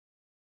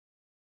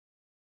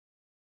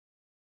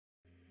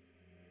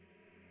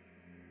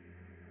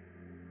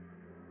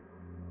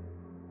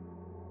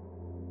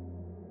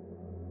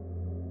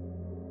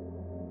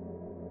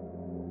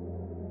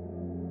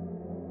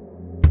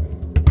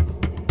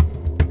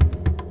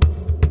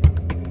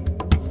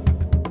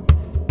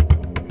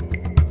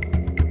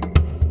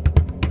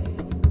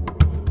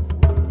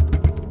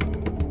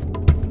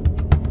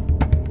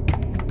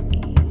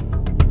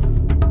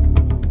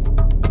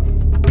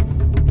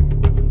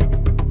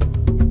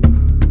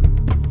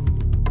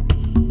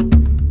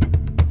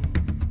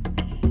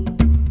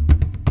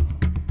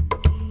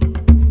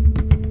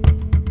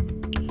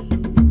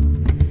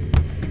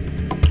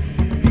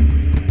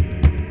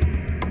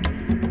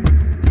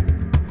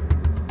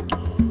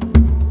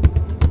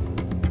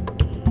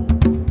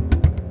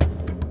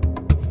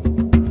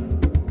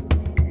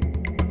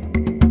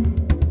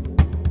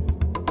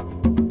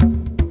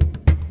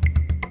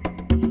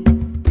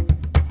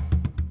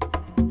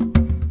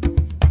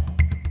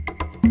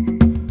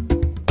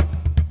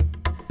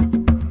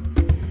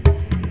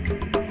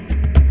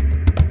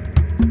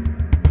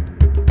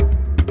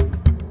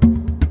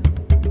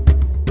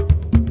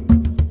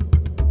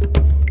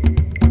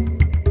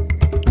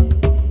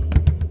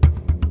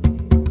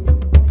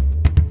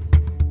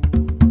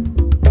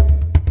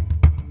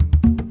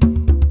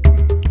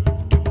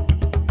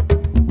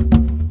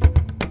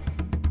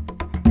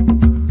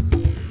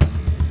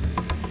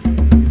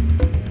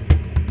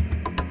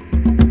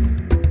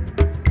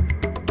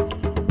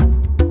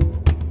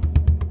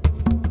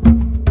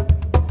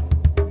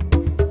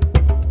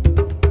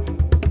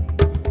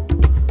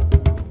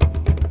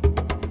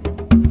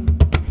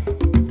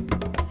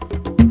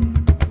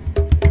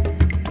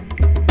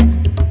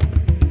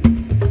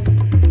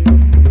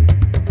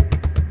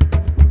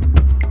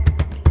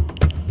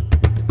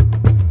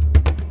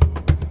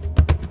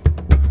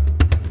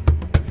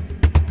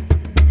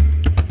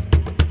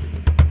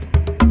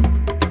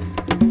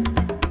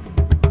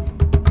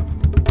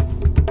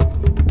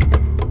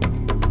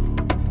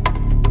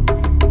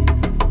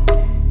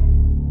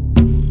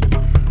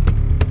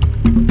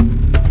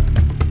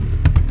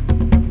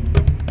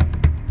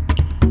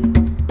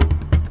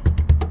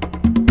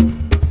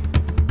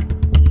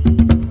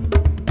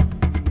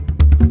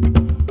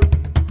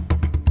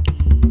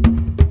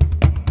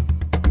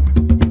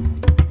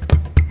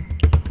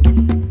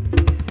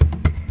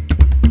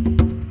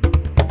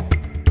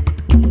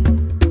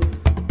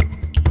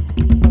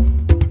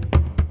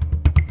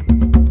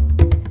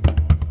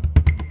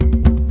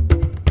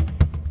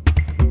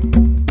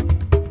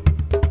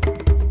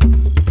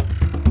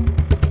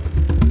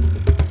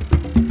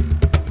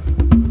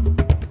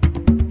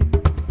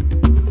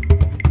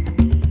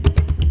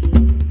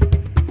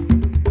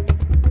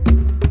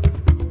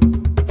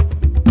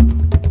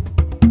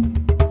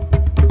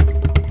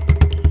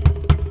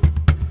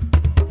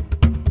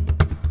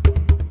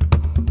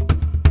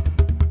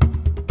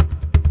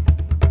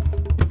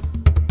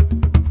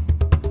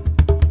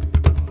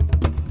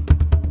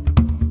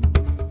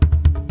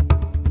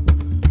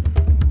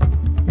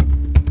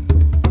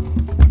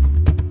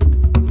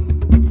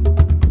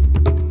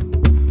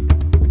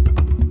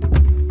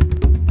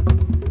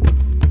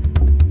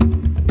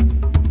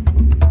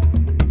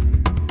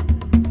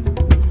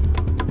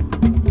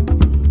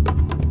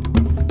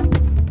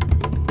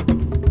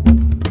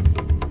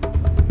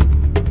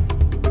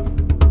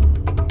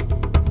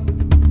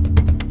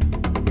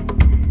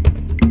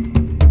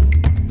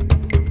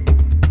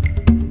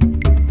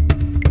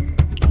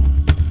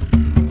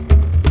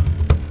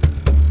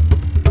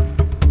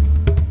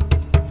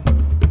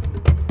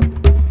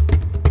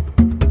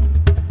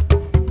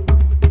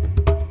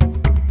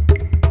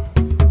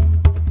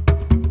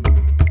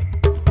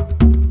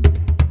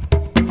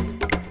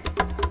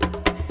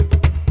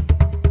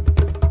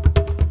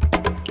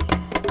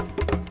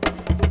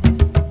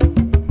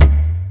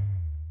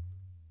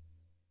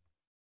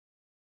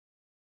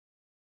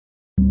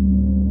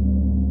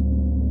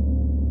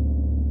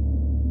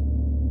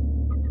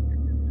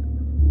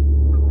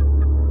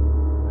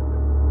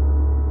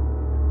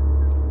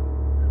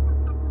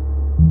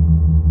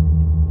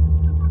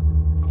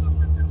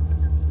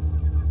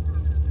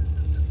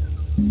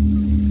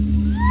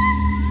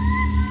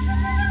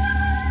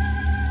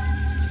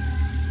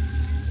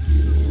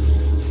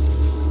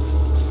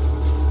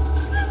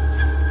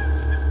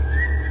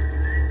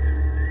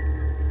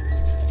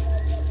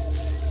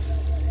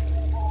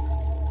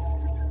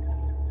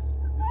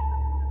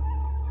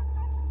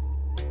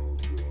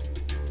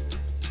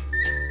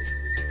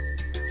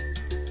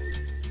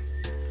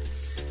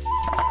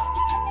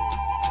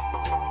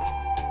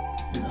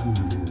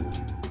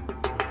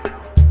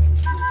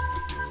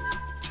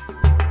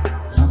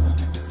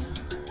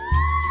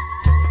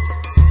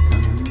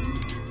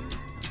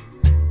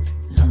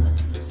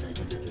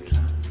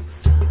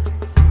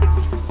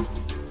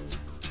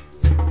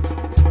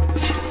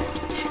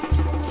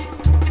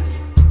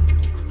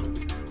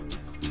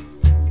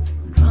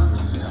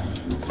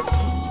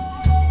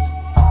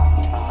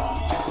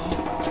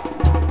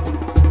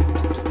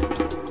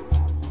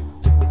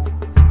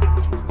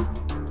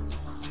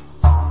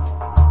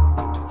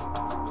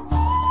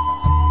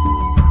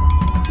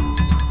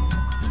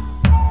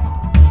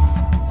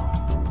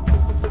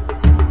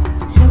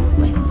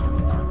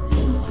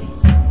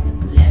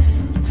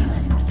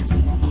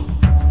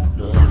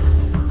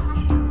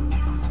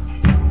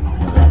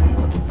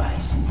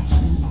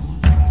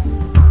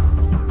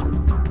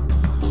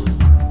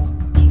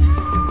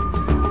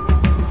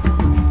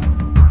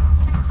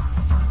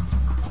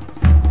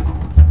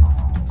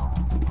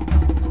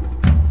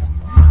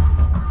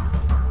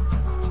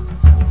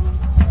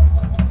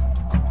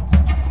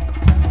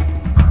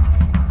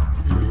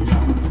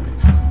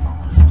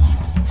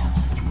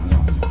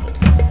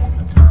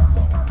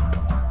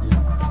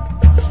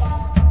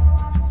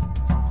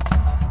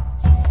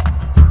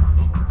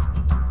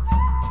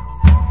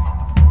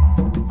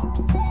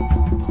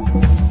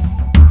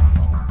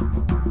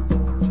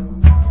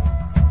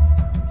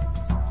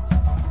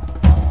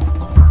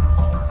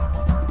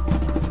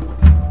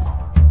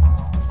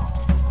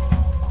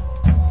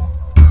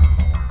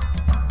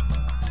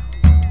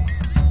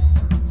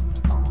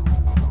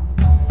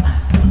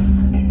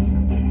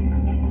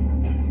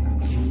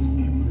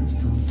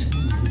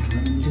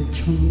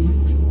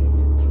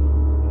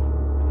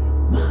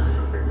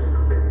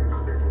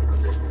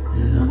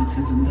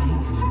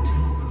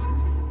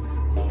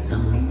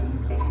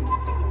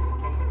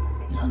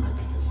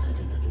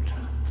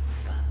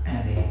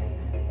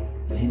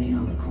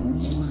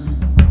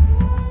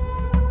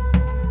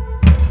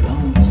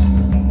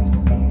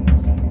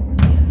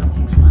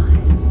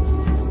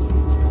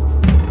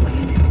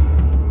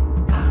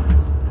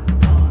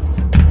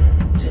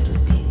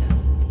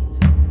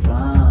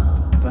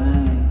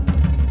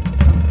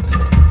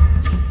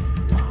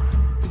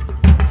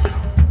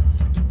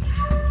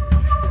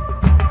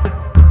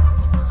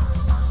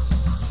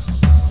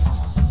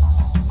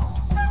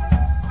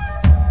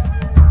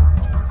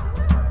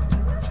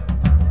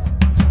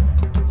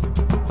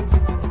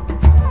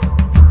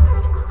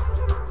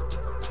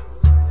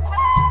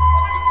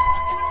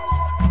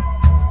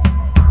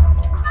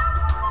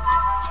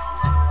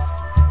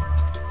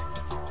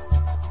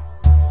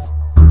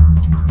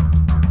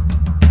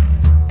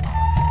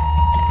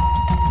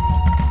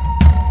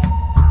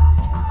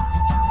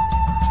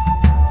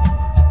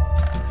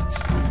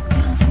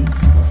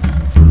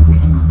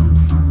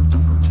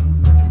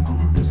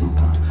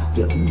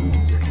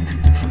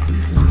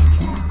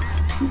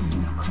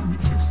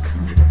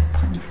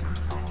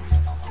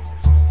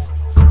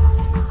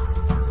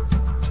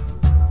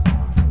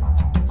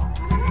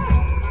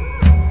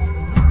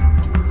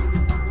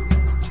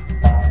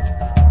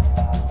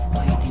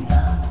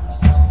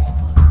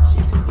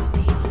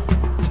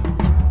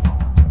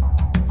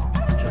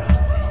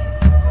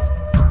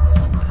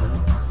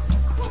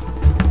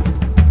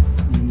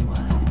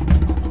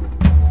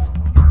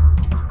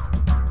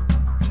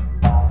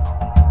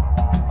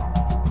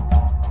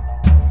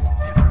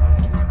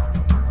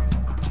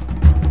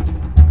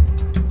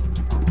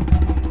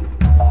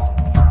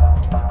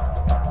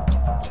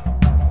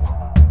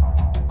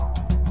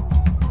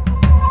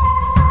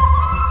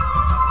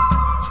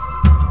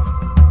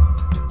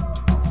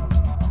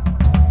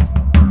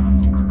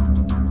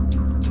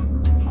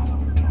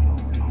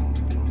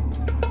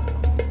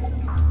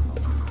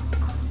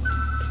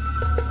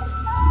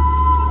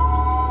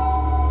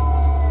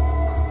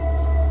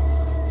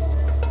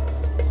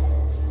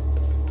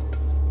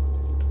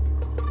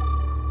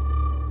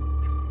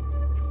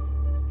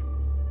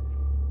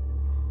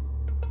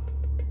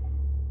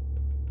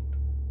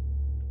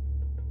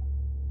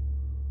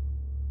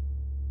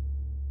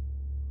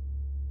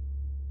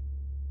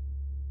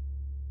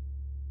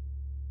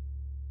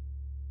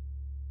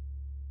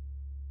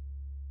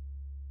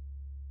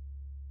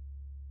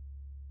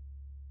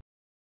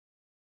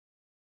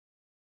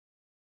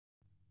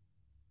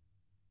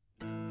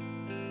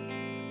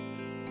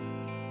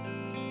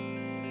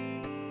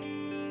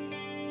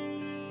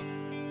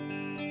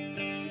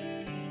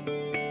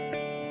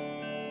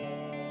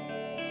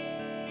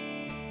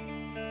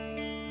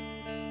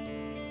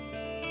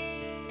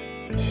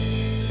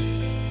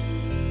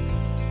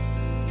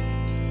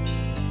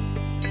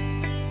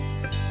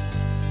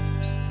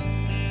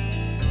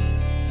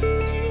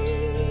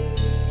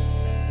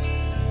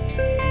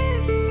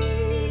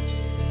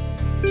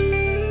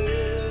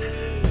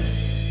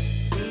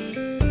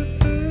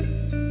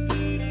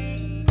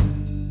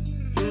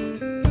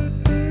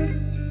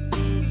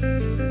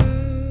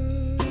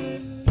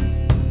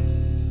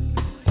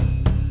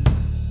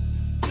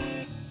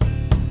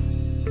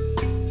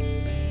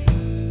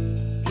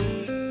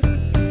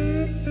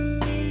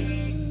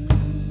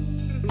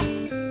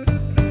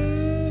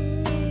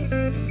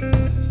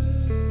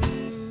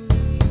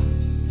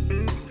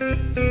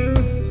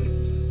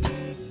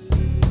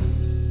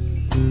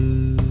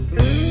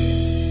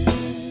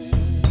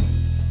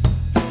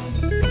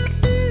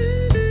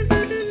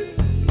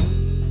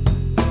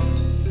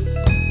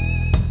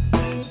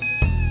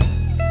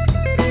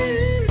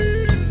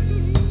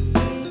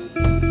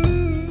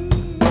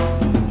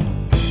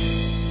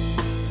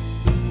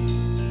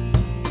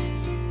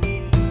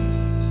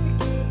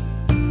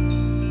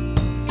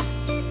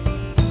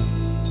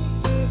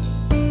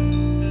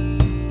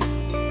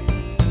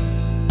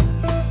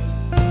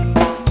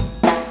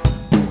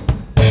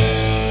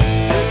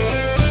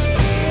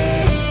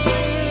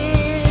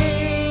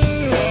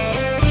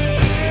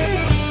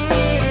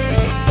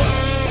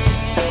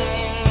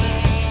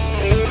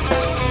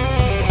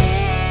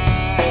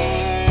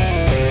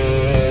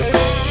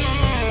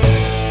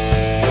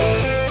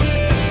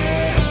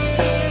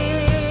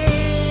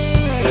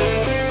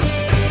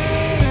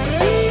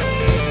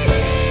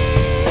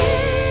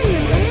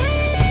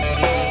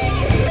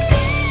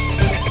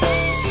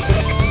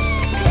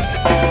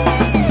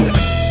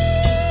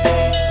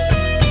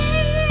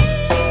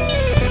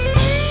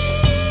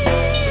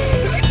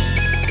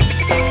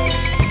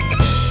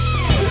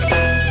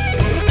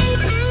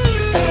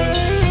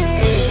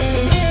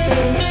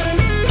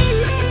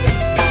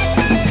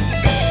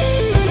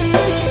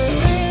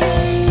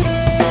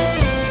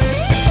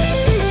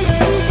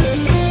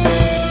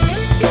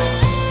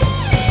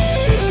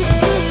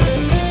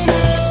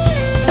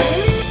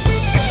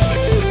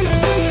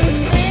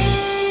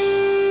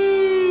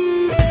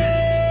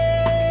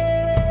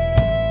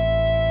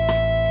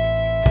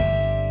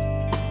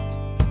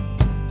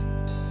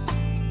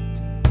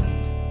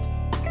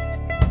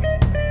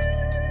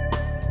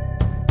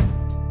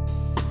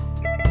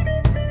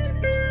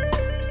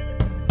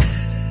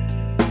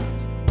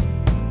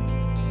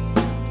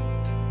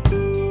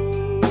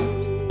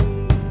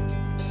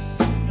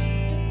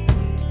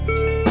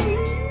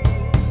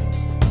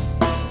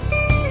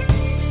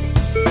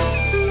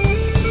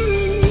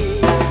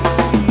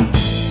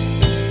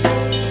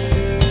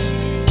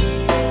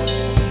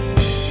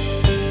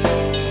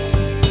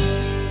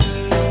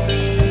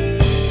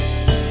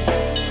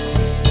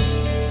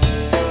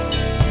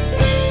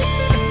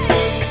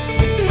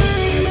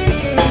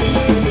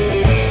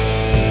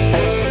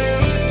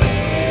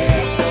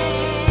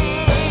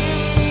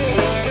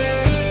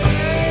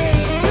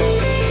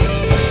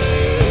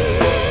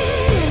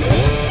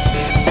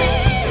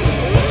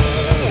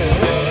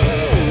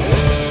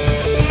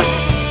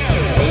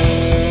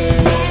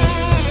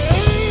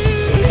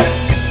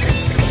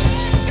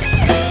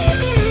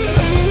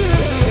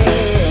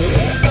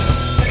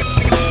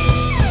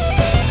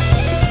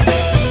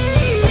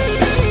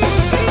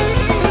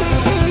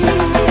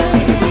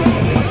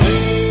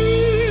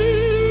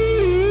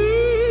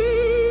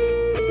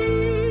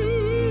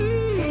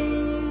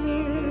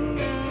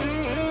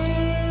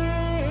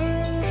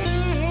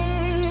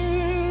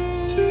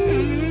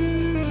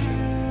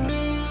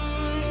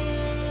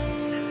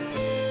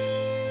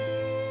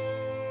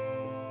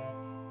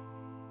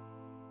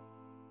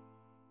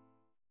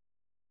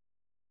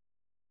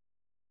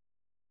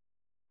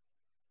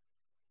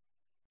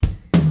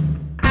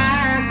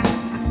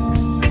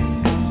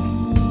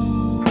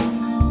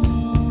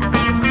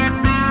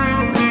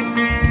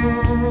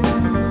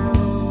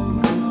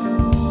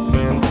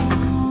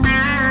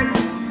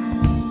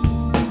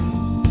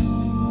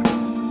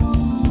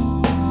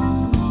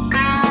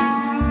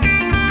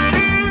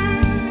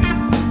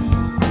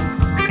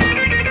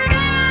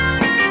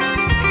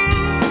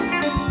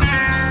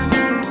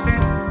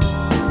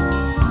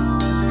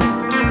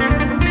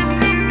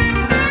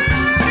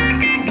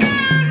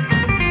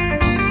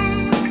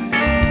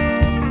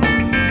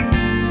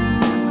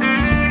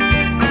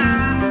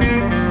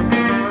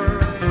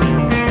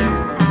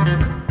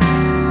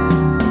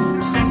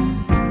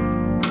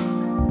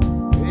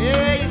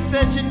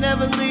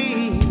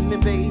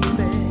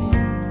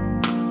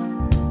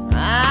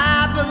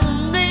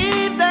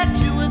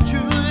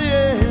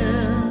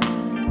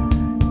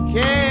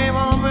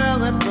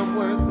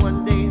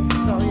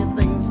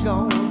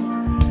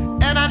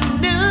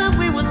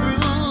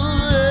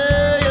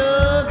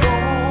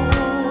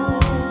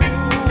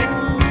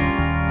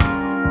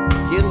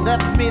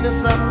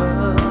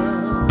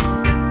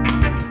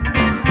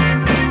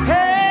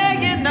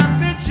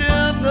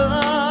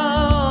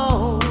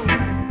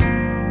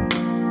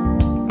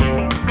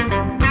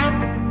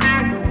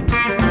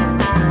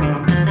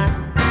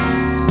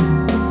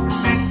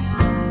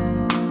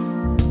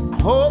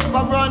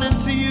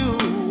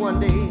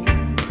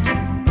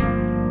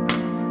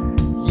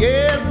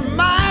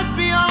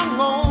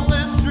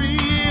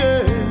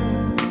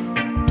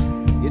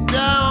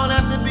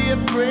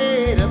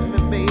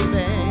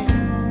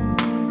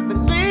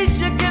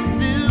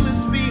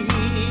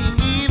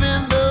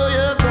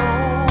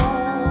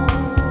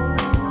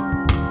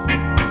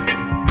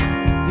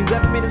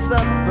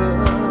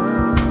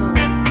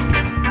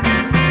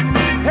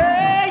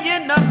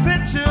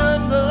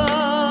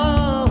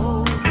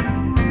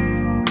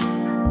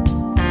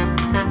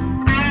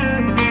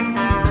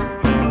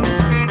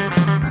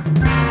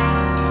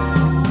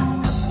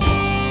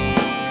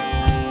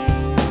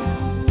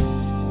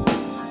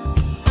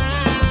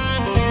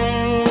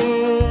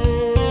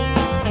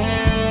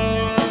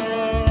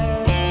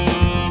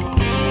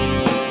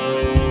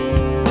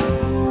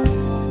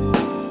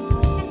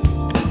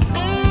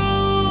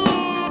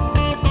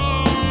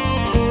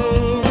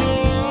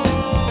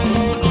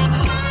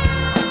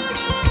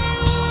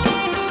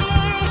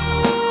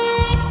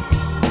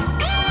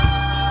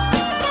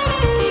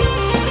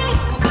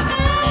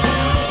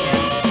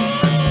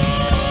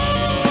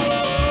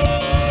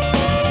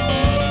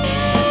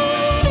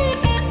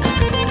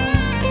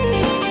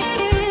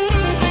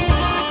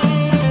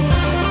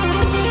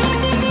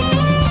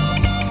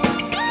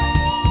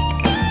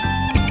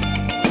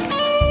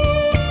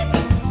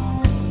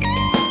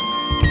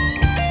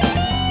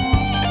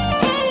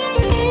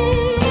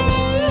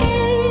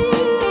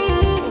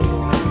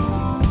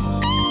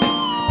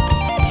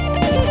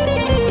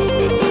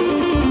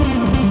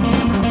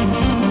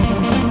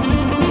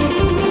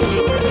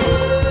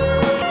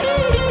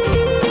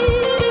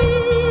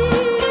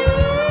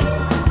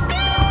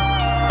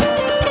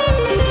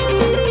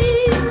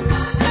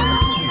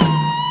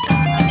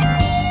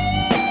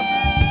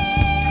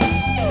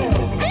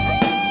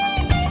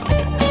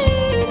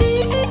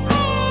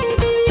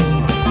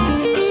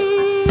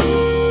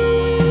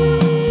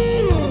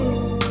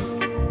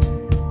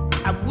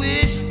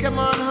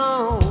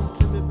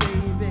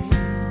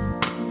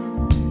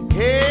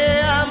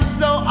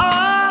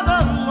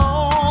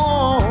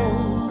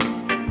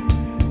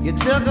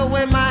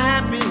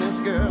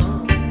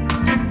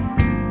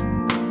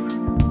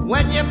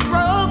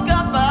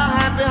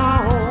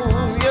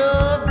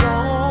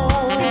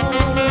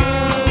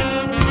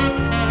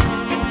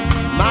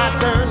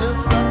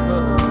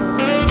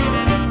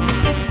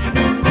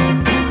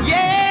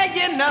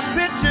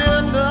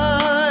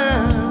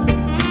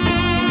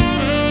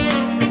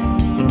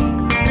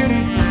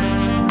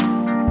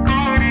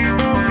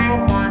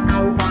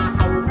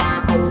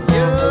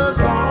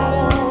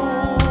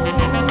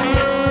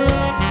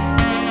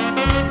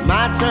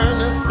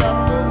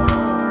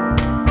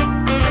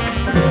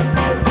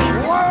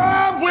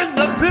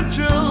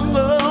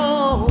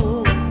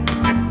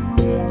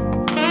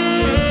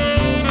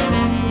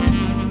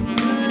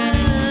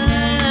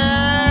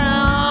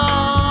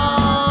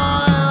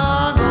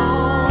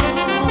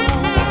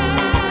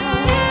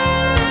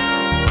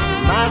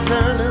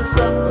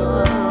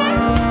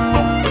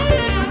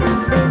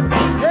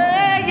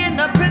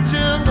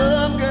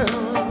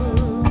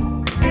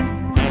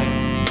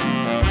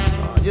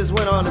just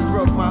went on and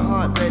broke my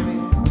heart, baby.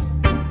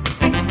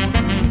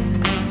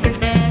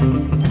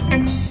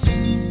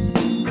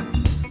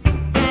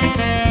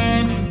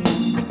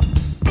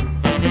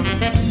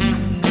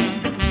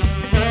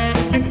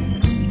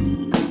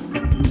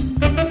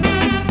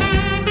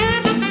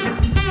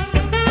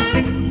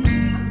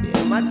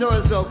 Yeah, my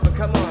door's open,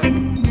 come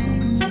on.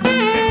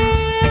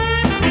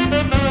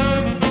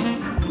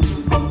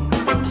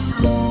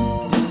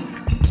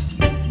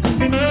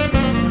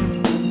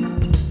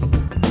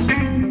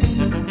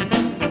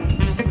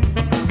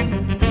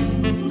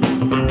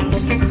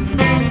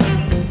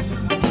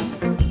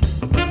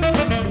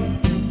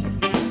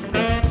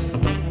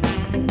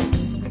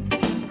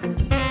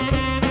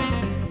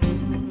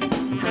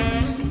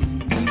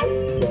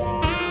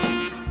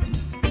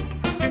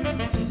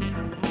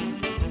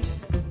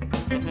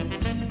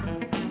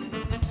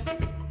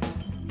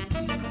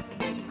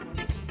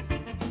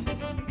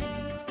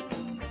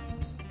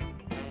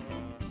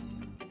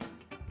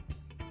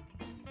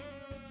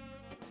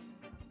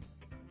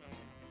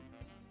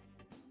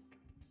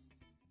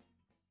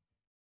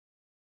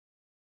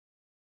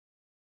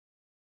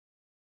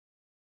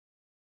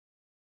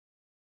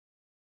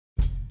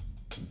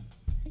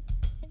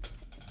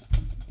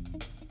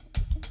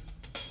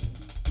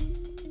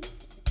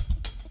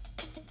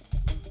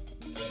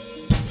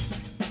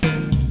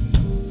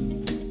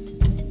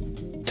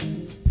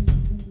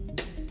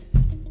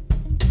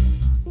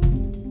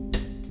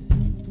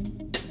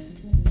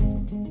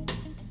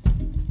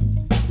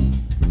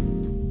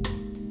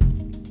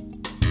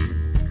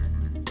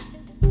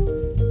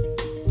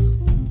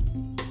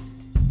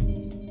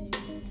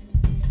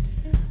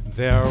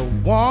 There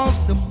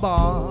was a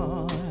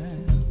boy,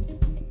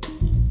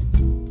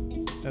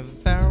 a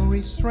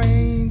very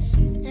strange,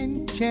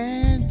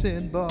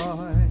 enchanted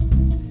boy.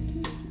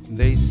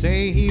 They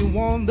say he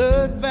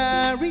wandered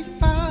very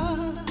far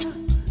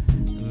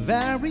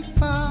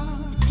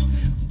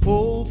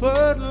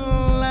over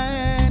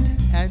land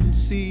and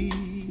sea.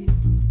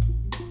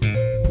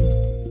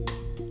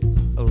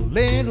 A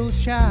little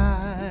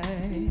shy,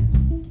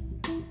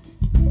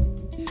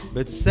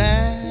 but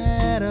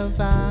sad of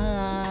eye.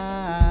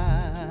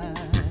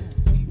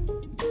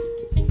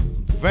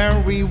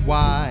 Very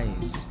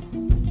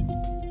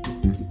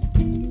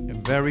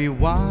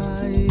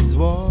wise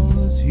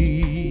was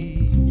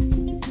he.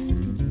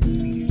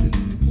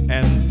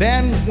 And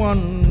then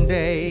one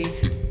day,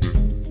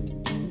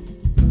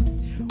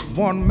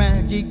 one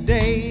magic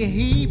day,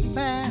 he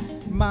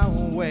passed my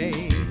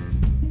way.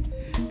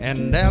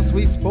 And as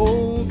we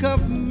spoke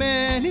of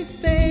many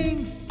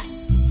things,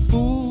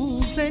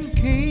 fools and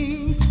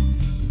kings,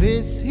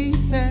 this he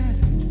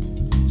said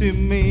to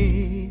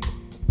me: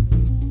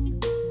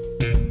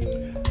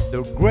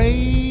 the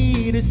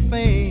greatest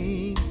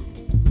thing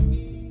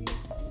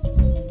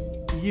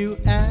you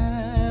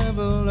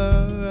ever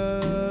learn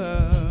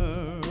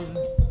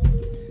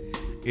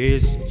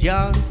is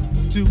just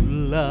to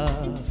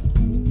love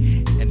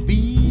and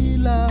be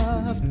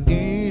loved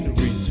in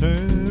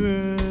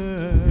return.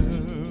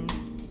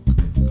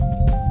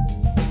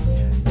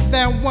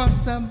 There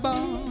was a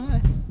boy,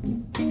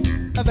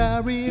 a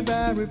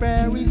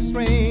very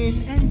strange,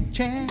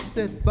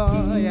 enchanted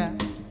boy.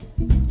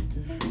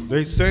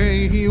 They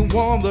say he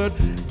wandered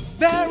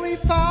very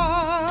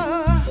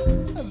far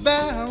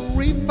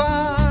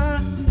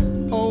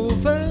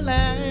over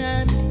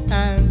land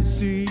and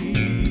sea.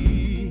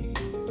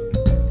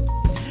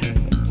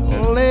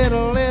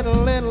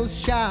 Little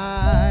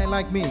shy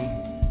like me,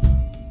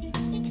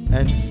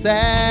 and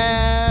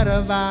sad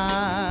of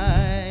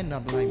eye,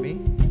 not like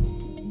me,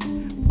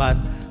 but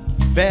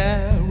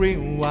very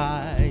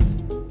wise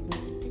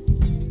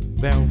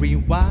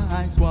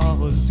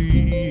was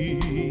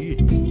he.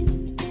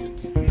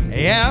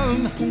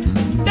 And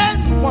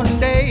then one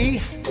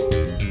day,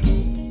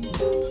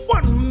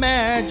 one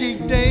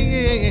magic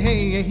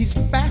day, he's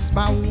passed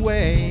my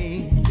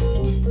way.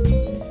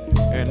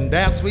 And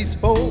as we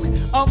spoke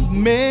of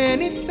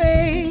many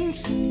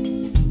things,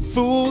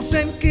 fools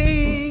and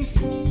kings,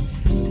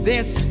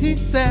 this he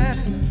said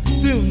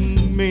to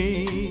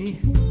me: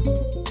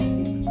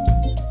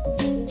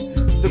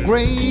 the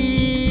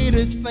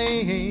greatest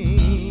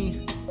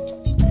thing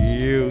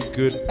you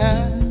could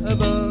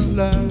ever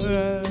learn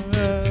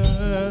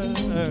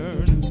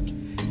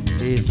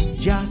is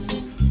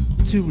just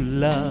to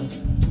love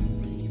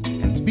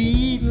and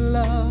be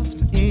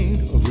loved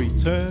in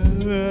return.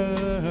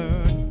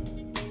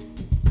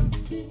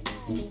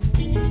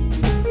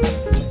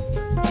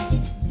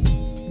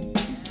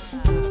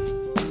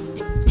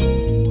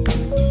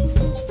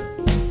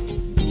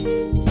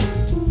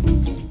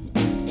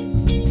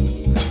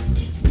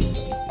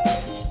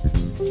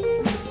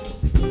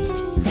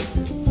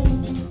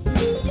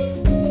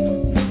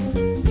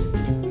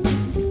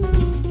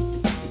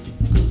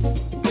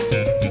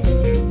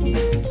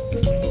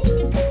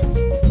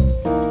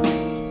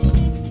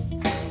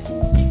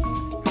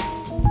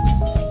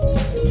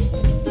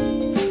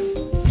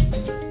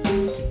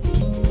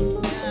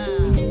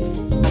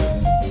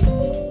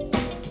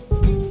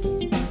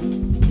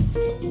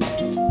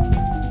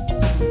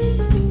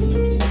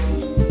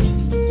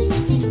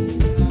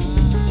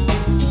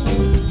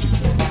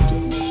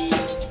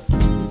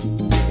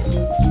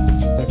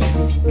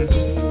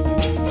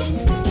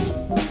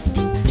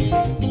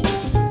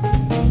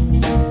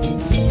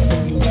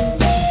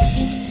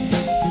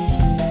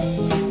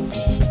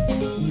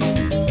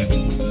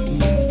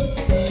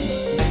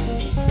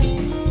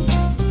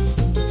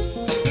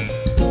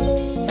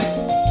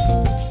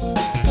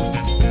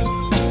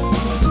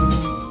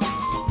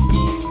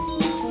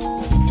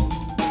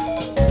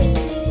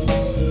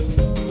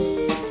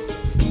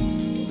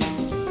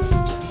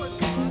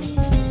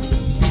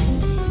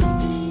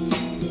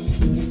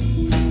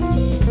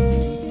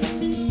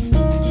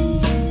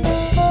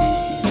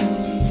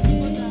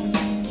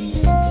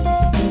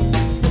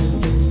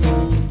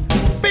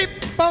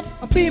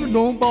 Beep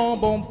boom boom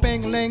boom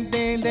bang ling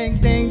ding ding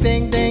ding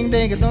ding ding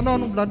ding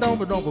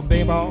don't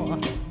bing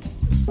bong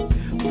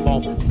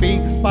bom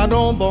bing ba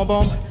dom bom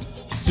bom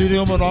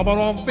sidio ba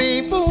dom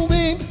bing boom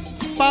bing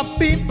ba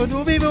beep ba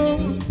do beep boom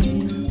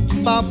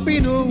ba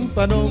beep boom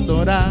ba dom do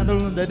da do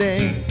da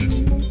day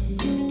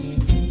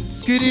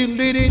skidim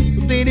ding ding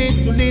ding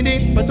ding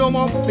ding ba dom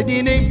ba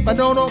ding ding ba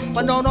dom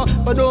ba dom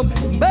ba dom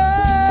ba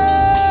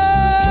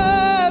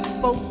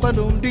ba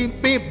dom ding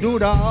beep do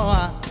da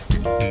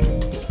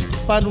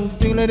ba dum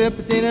ding le de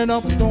de no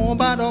dom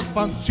ba do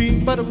ba si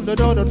ba do do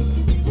do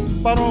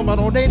ba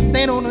do de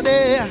de no de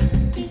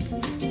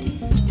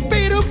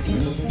beat up.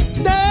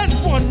 Then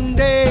one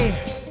day,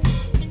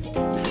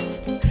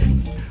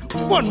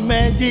 one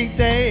magic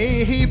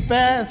day, he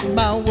passed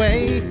my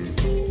way,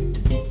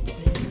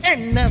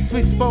 and as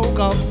we spoke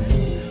of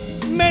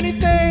many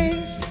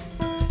things,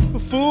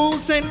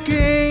 fools and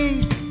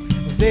kings,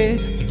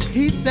 this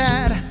he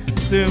said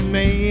to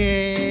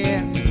me.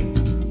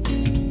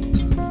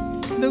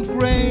 The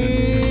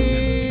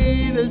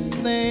greatest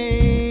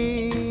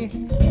thing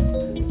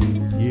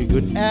you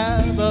could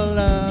ever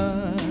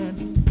learn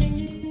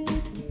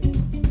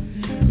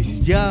is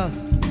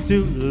just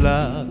to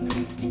love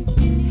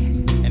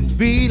and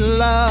be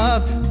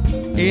loved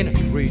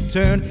in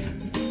return.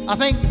 I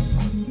think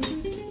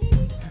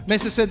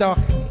Mr. Sedar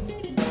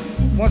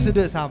wants to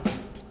do something.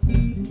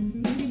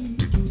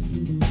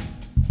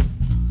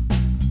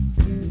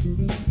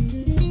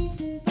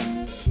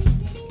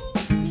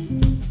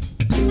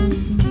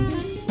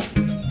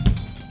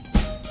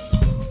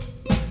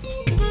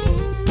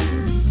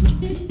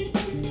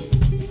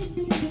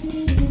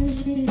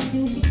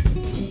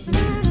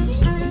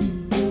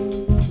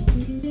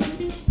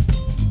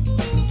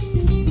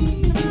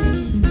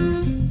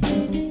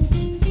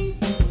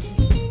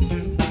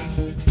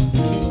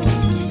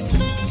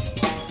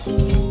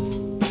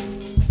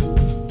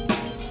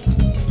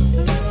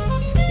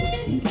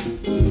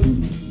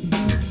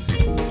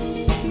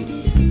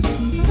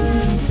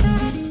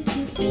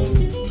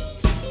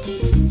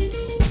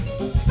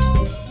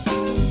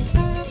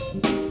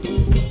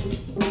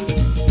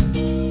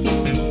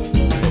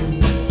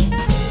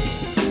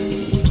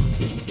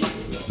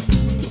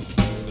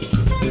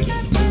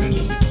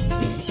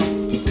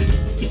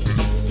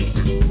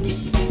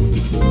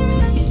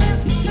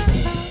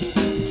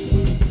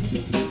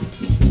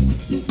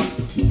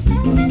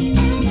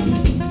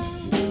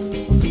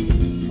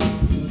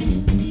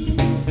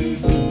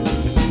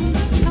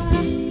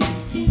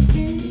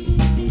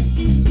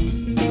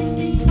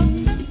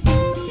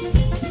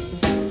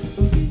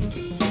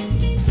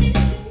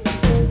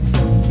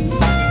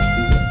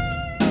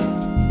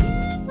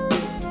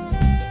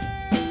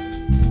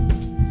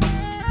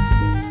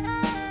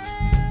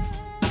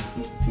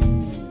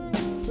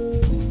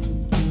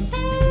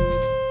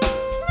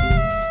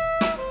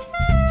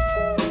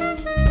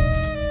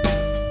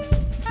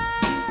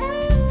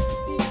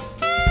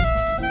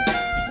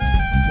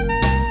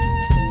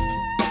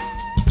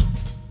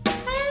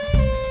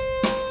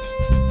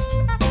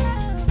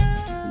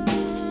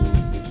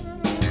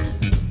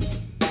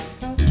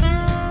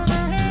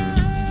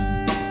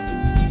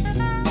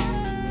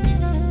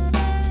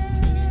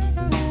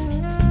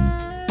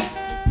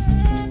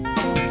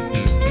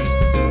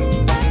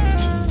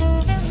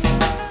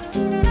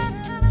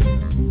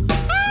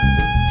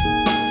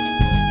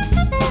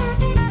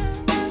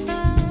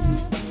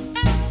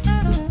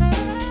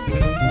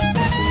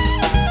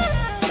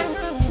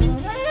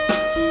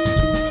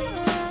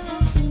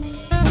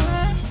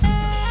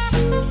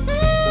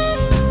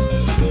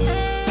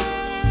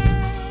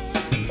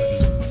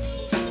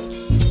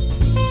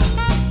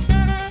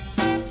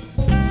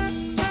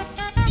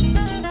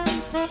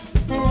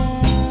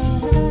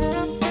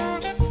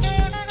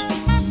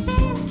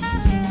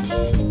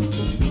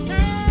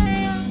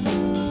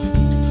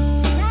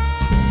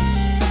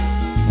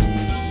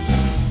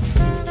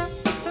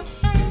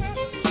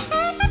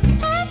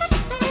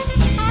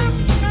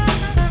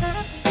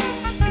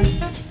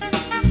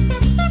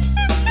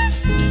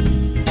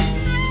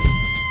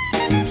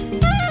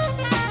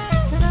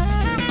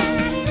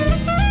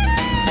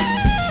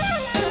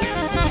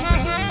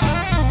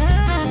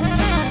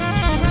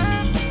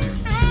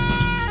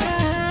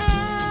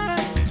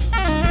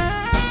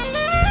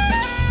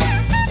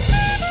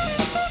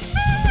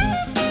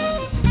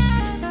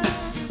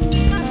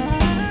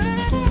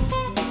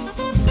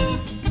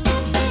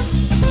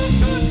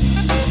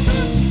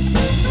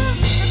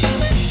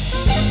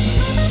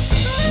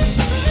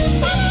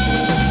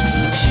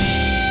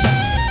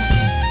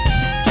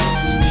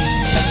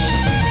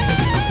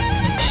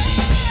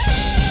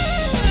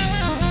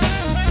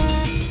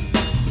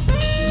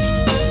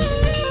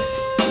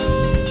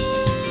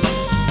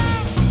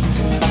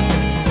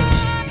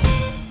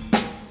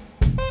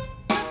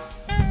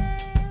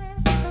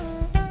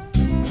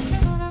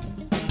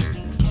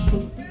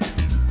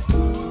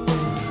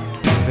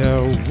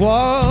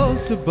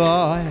 was a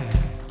boy,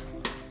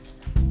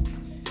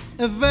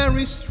 a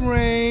very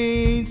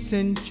strange,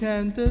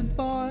 enchanted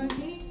boy.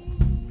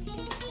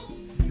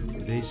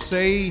 They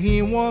say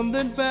he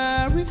wandered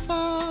very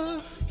far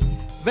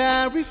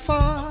very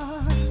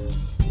far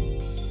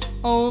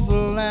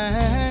over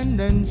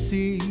land and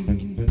sea.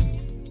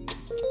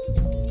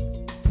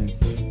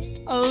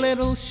 A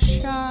little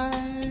shy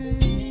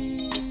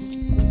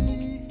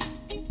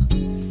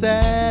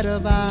set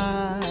of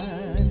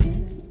eyes,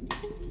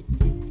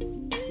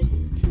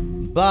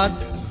 but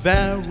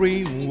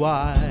very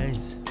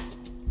wise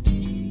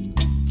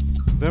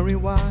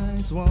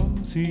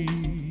was he.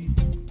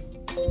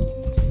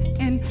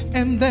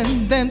 And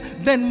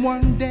then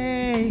one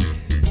day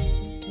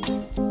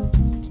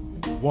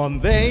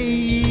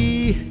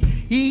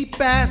he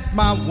passed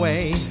my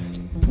way,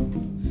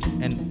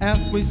 and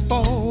as we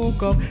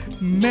spoke of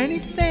many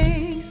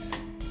things,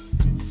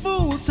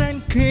 fools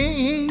and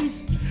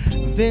kings,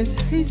 this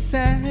he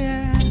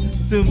said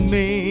to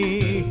me: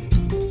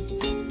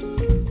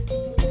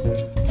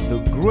 the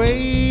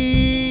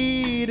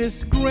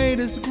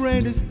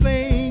greatest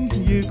thing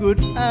you could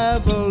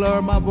ever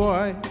learn, my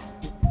boy,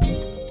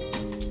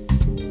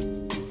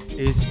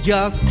 is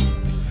just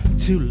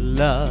to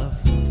love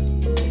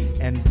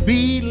and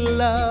be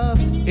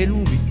loved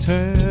in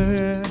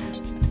return.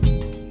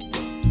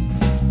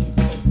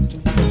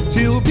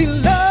 To be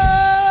loved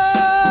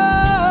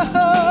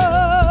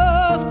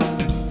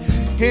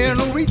in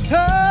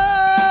return.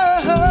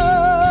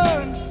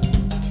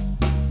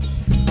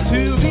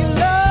 To be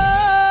loved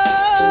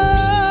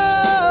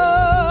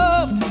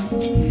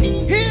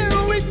in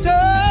return.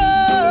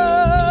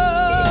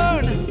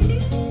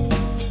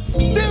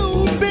 To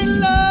be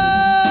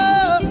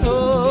loved,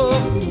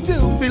 to be loved,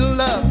 to be loved.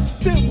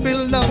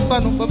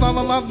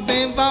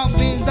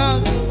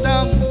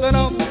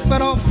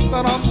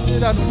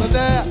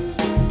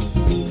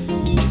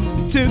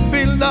 To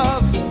be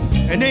loved,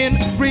 and in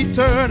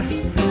return,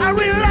 I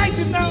really like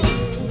to know.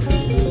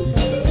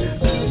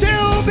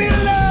 To be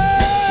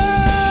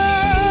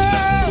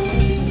loved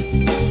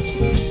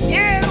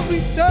in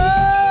return.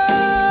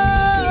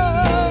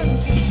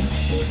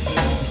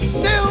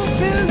 To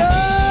be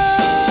loved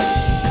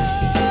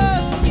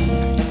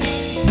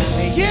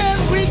in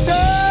return.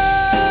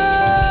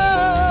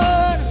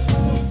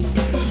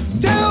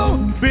 To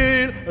be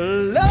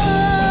loved.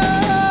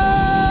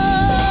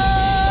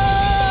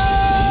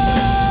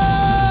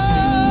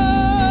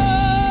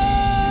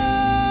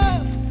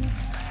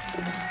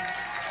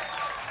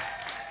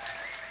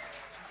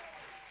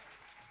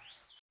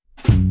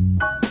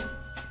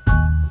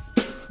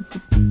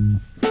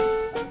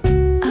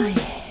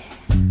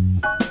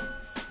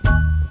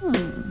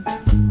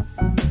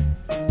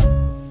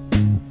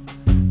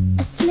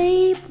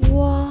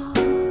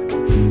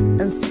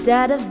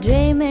 Instead of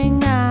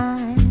dreaming,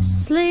 I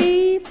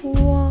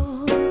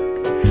sleepwalk,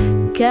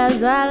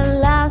 'cause I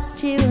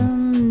lost you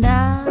and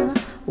now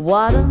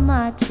what am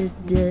I to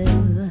do?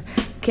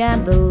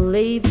 Can't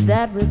believe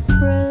that we're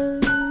through.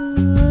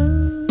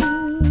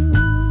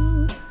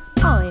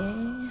 Oh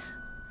yeah,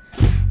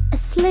 I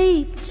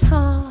sleep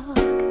talk,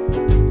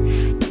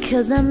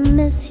 'cause I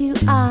miss you.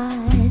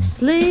 I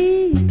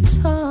sleep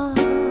talk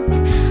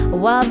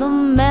while the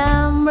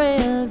memory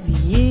of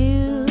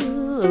you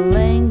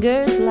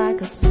lingers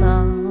like a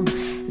song.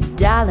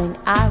 Darling,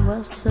 I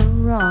was so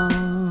wrong.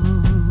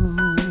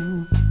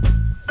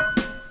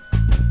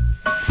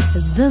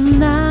 The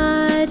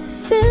night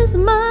fills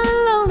my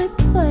lonely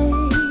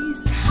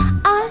place.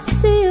 I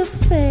see your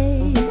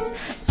face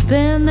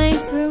spinning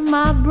through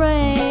my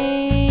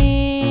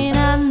brain.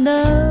 I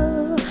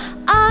know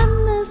I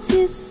miss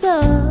you so.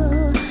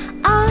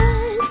 I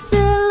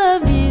still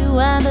love you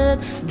and it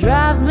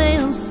drives me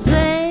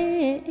insane.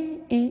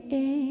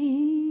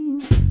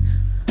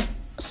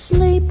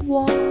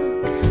 Sleepwalk,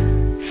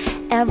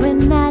 every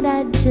night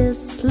I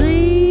just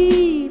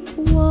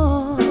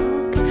sleepwalk.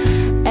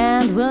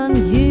 And when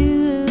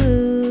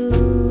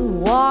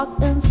you walk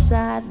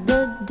inside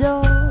the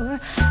door,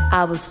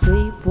 I will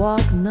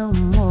sleepwalk no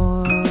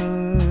more.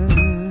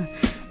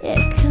 Yeah,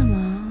 come on.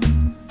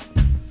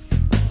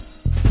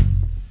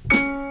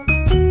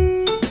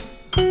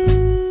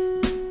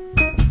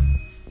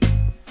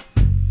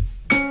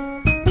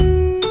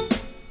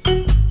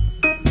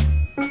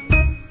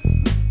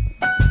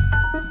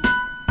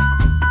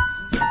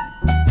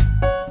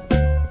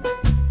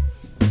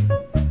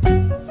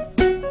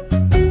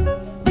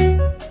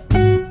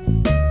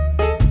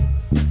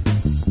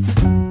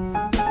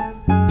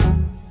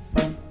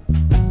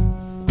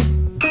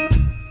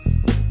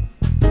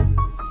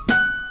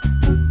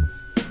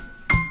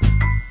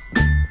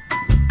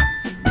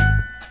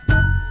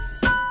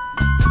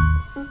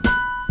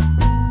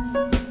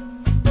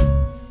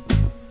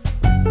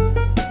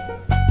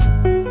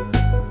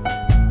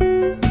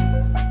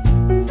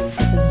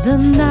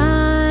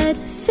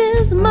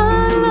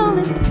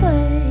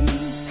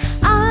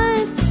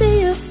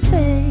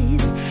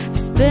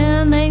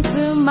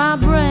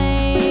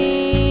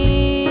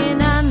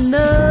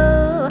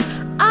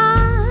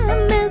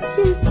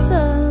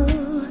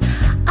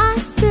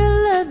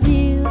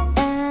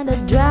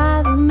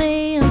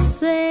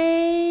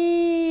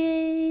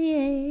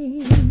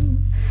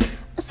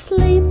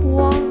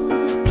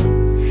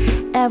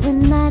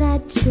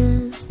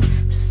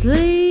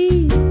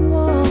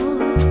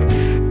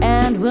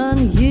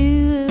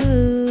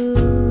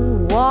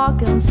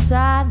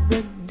 outside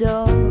the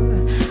door,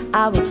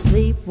 I will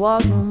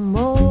sleepwalk no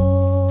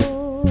more.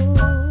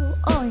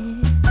 Oh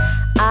yeah,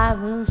 I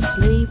will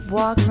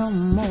sleepwalk no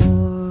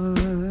more.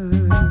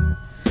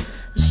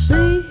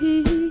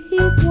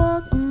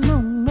 Sleepwalk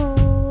no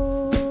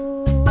more.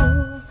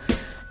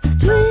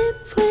 Twip,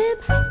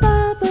 twip,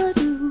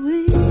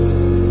 ba-ba-doo-wee.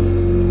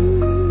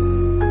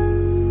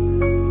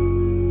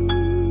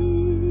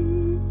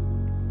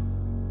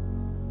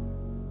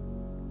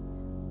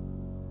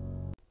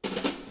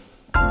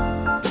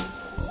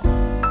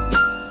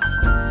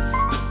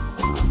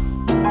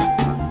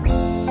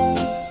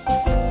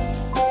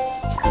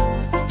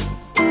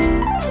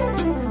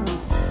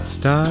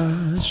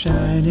 Stars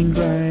shining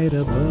bright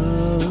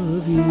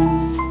above you.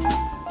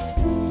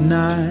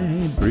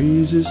 Night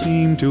breezes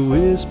seem to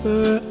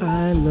whisper,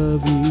 I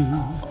love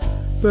you.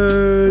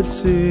 Birds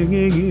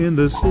singing in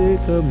the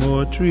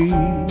sycamore tree.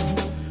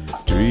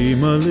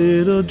 Dream a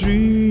little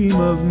dream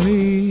of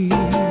me.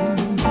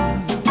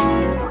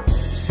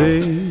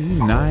 Say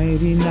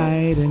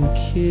nighty-night and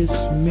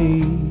kiss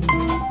me.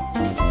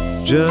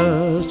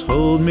 Just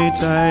hold me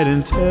tight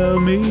and tell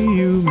me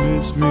you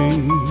miss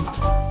me,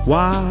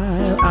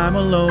 while I'm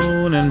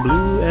alone and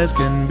blue as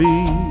can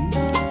be.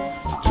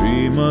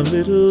 Dream a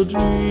little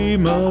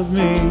dream of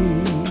me.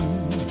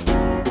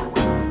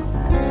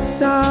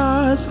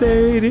 Stars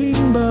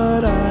fading,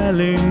 but I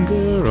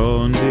linger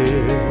on,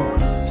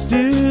 dear,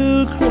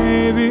 still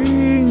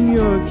craving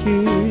your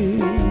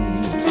kiss.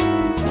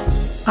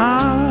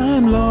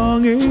 I'm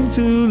longing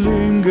to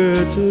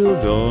linger till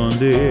dawn,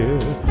 dear,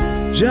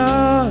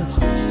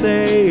 just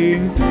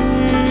saying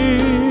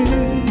things.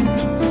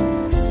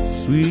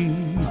 Sweet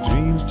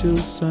dreams till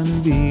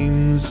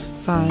sunbeams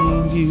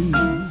find you.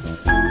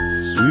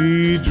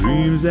 Sweet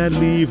dreams that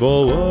leave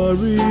all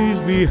worries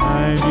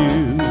behind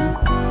you.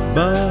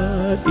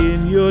 But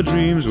in your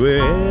dreams,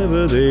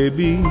 wherever they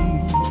be,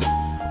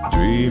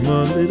 dream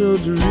a little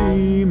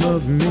dream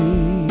of me.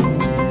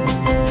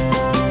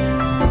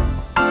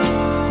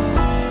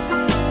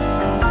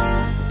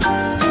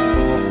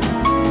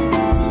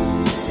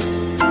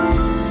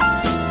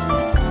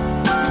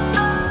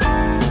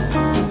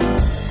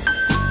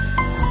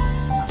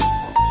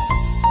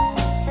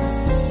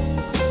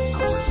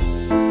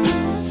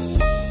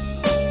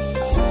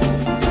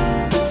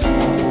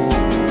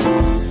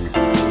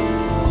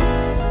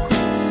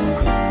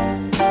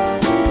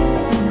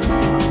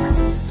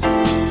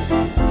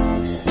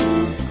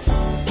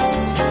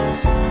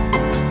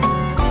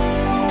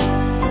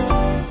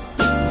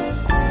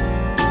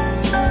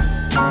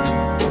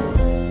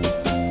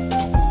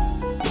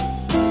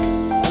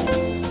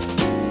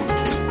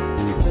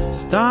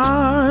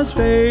 Stars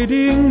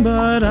fading,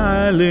 but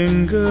I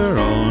linger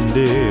on,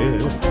 dear,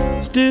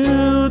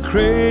 still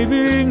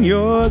craving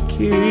your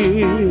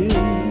kiss.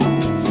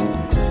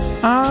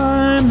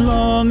 I'm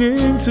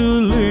longing to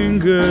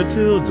linger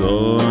till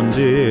dawn,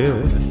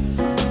 dear,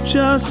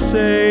 just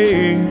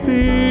saying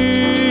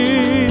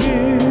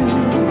things.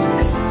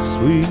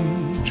 Sweet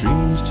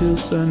dreams till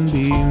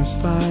sunbeams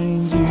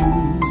find you.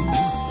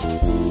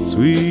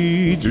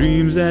 Sweet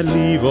dreams that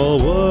leave all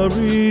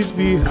worries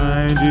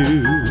behind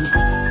you.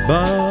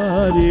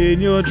 But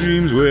in your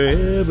dreams,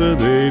 wherever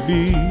they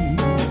be,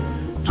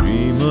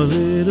 dream a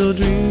little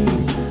dream,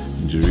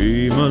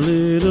 dream a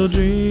little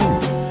dream,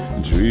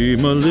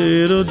 dream a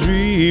little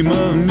dream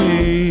of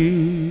me.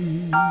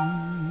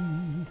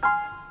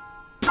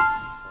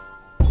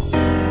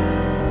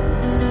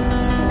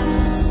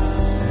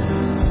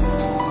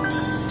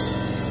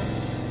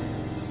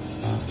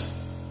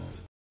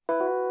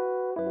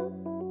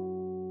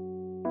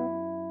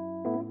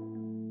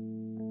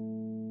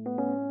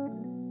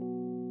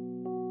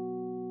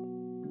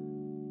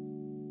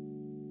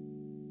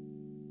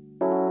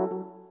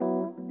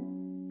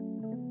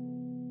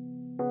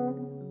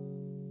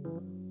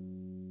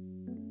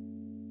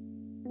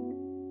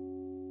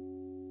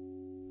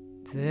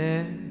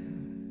 There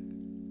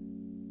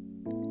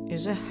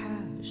is a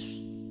house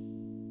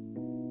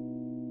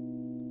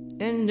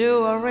in New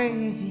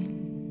Orleans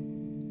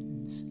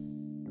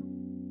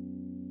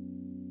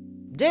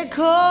they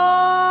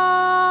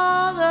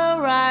call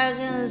the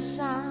rising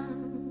sun,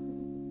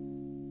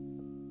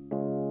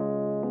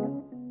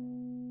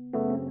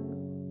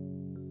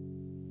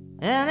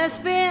 and it's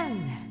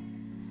been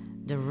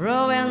the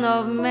ruin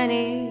of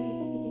many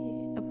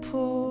a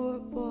poor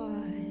boy.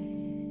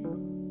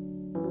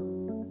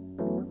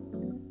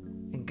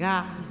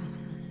 God,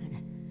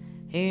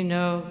 He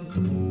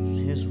knows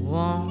His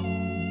want.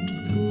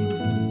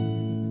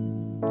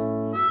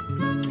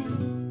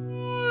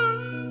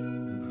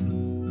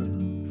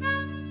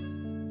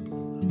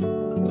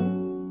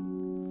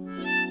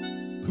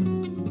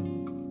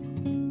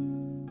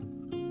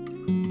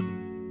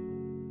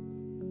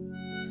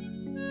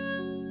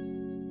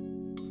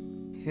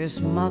 His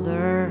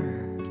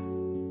mother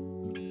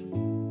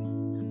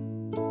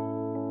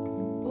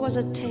was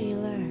a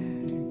tailor.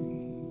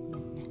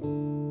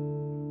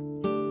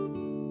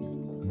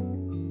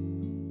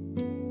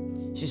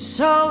 She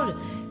sewed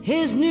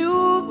his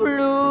new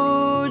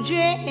blue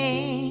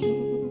jeans.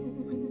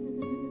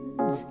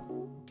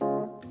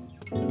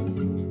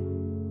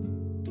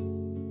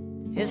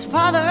 his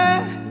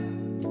father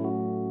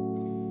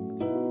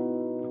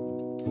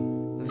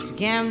was a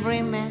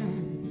gambling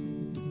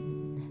man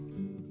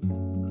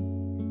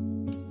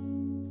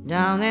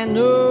down in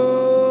New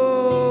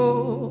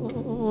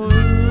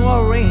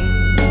Orleans.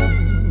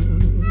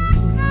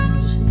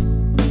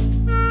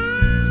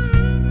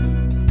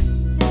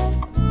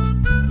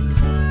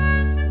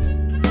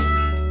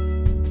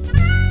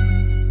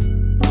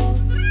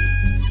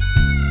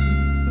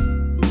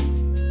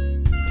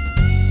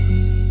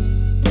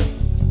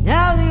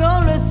 Now the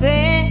only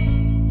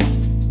thing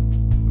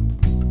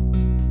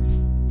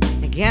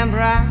a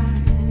gambler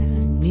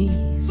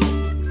needs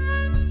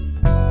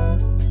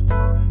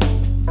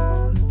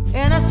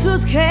in a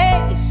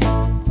suitcase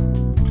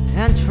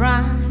and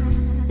trunk,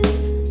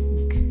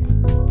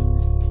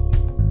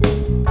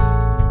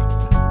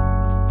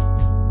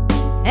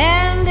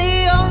 and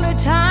the only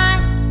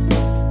time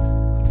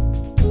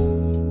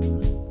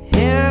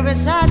he'll be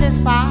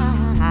satisfied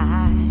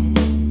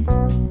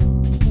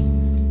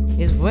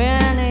is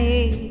when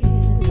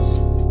he's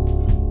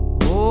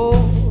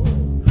old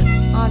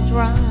or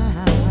dry.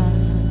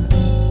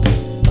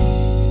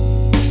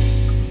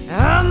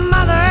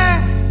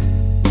 Mother,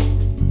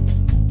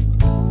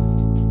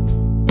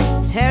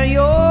 tell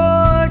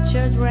your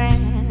children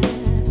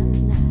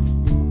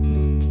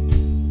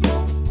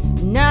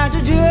not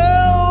to do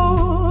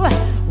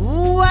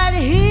what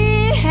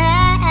he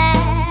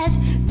has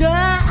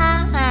done.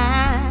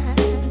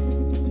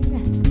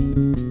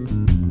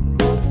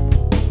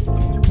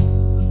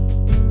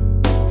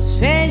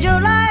 Spend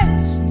your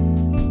lives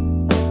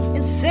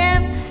in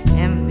sin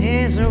and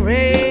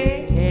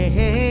misery,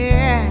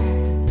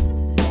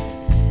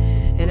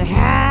 in the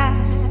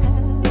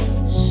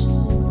house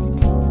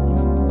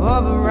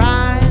of a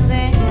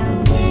rising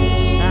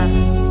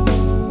sun.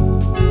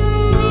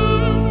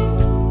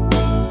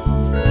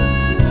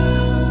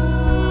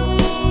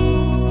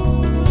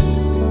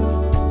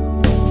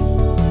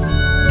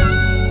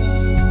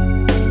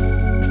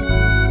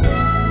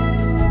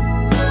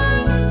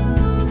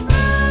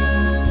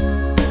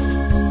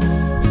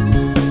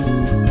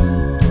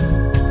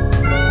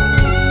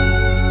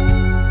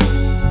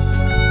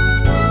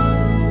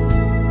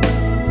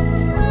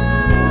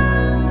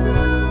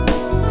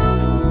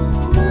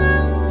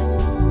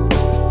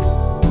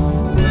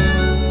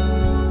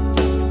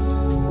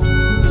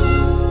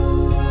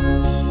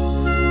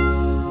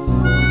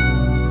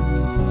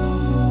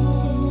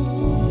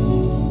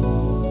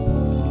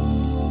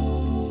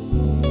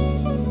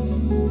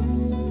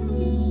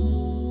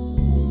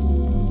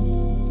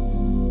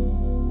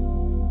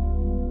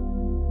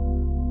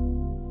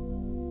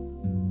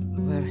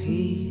 Where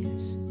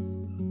he's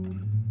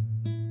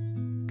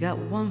got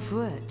one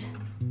foot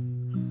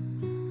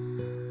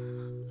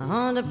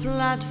on the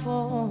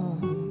platform,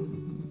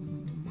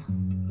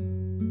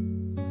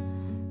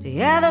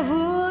 the other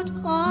foot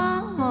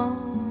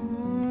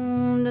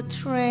on the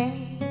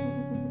train.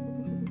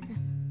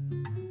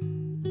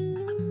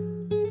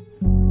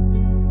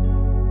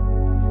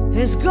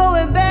 He's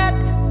going back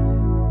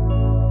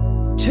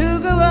to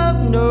give up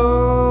New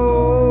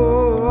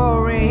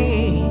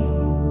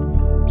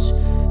Orleans,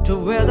 to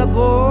where the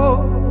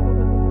board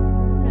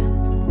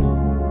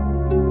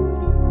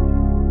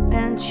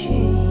and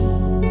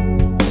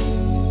chain,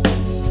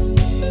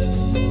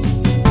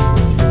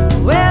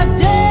 where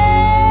there's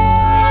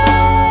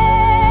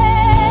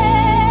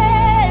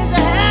a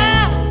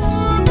house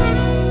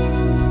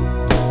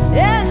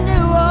in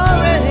New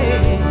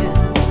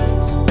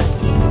Orleans.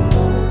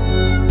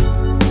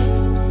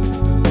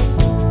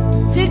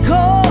 They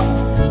call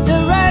the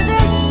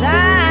rising sun.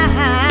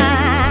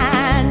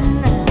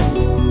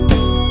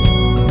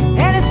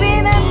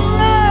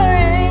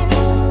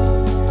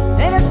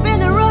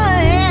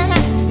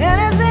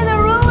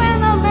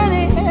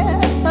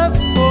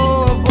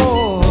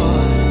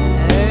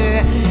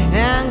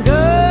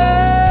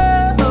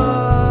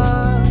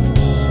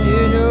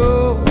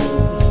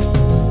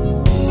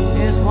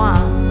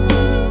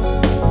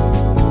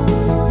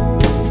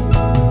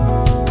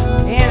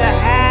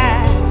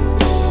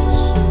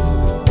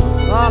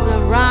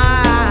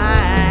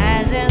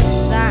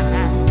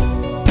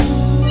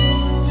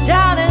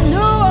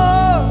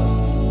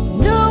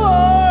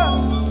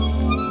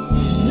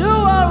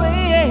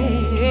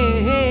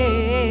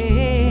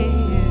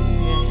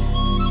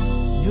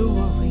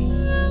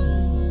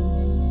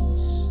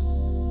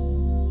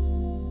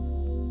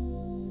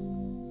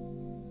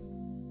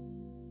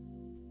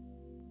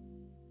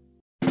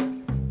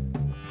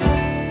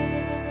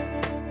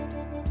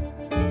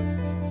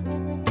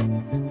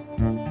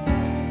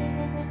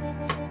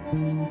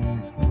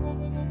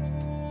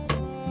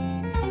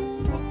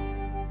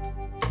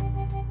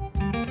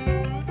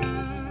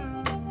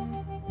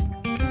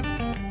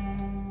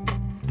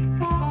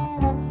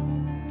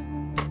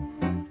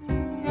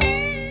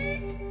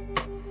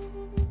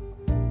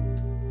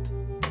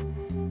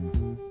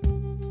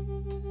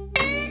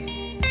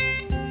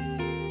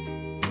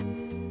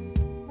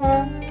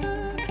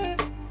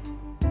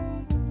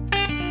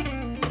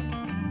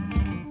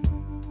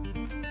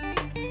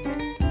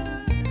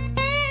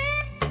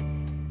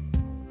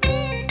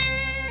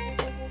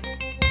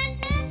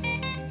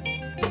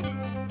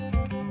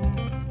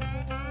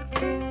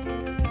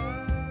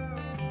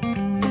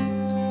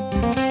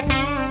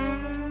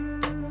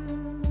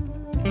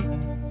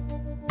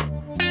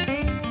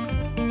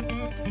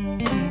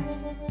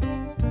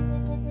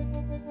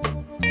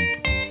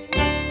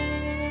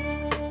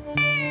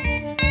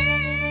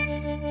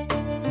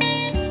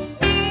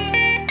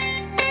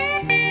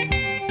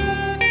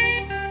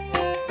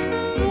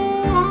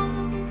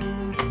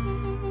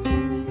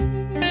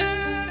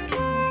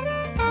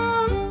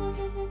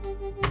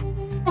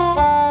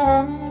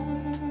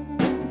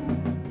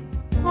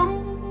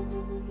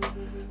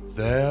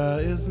 There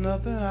is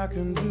nothing I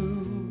can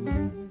do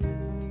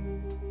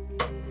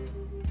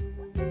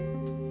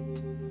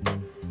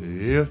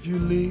if you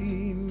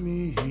leave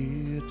me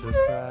here to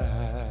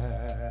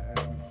cry.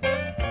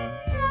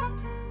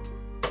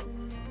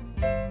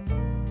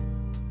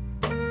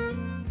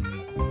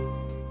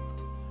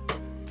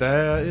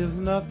 There is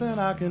nothing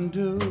I can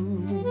do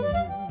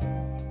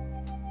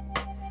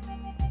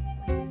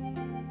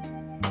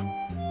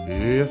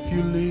if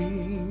you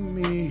leave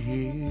me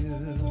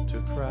here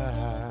to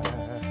cry.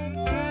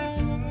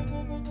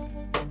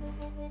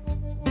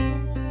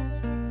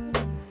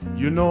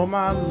 You know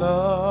my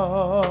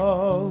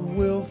love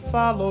will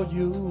follow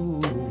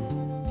you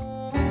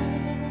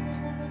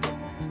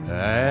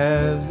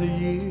as the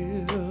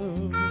years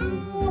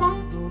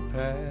go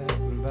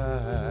passing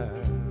by.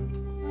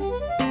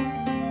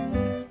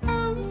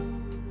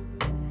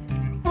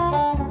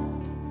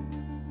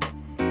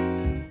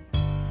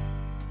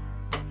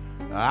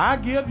 I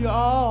give you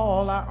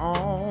all I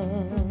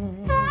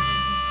own.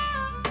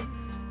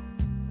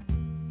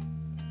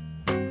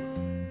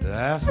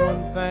 That's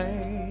one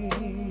thing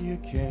you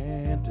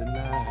can't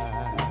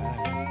deny.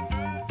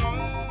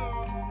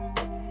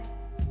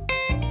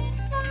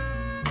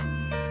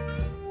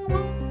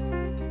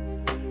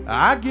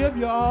 I give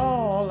you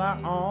all I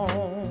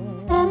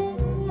own.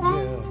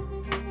 Yeah.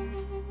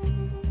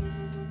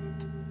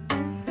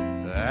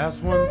 That's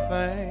one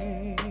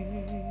thing you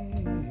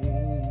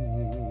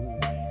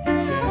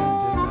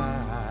can't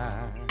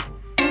deny.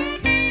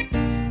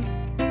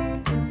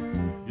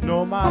 You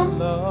know my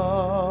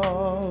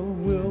love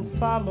will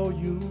follow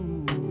you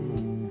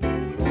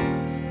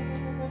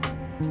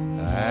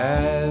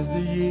as the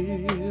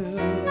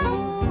years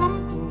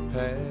go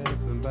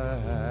passing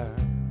by.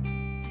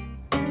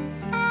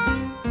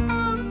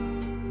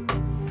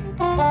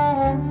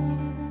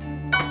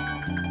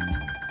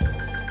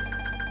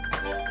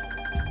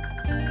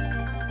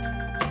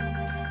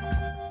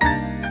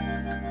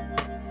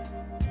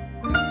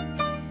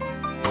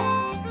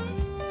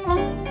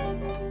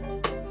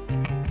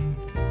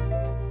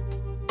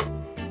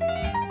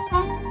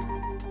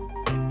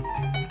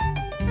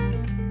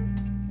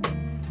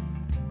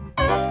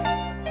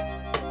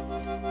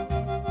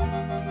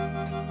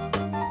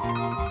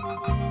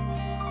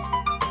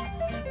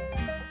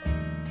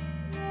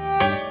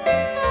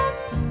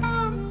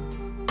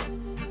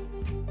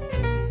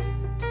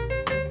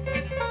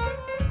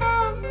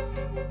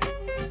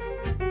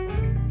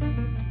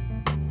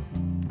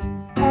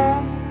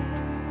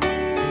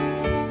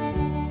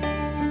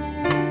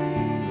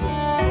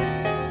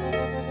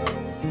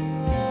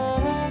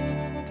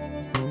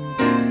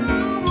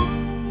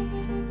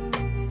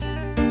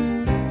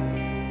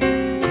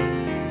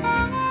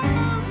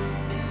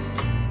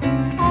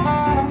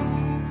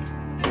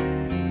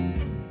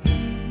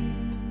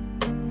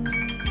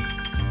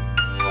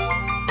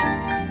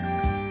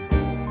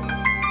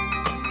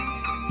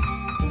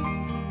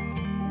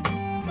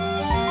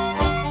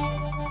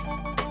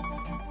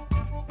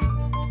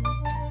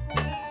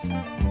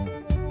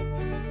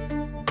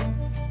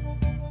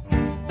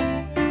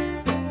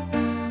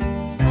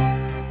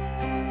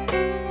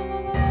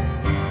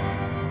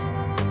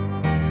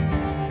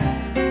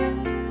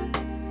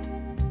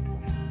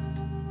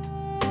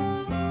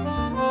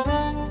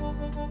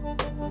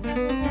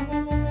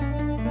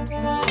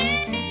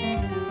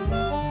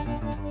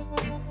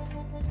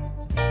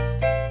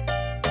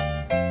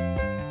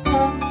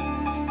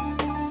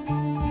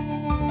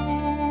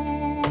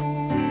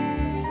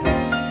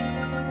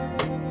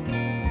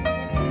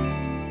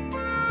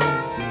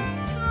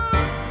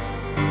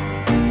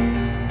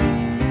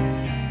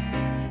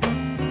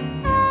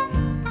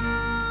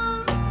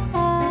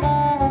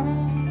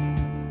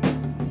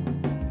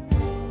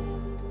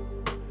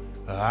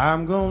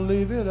 I'm gonna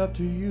leave it up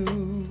to you.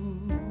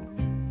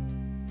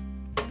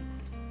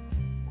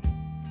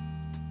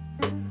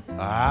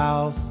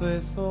 I'll say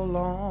so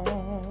long,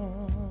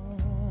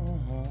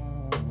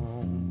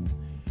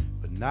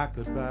 but not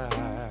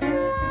goodbye.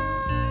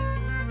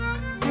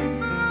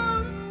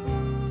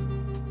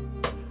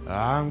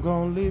 I'm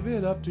gonna leave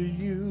it up to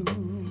you.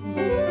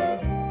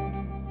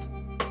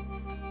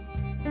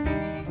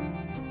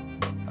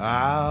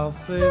 I'll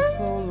say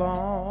so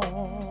long,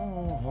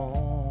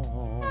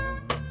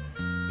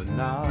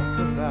 not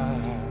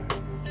goodbye.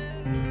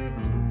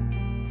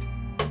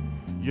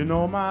 You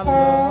know my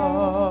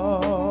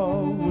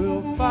love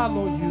will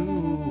follow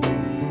you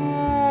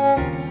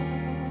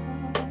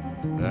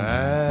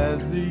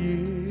as the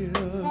years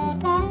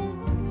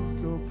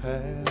go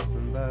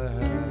passing by.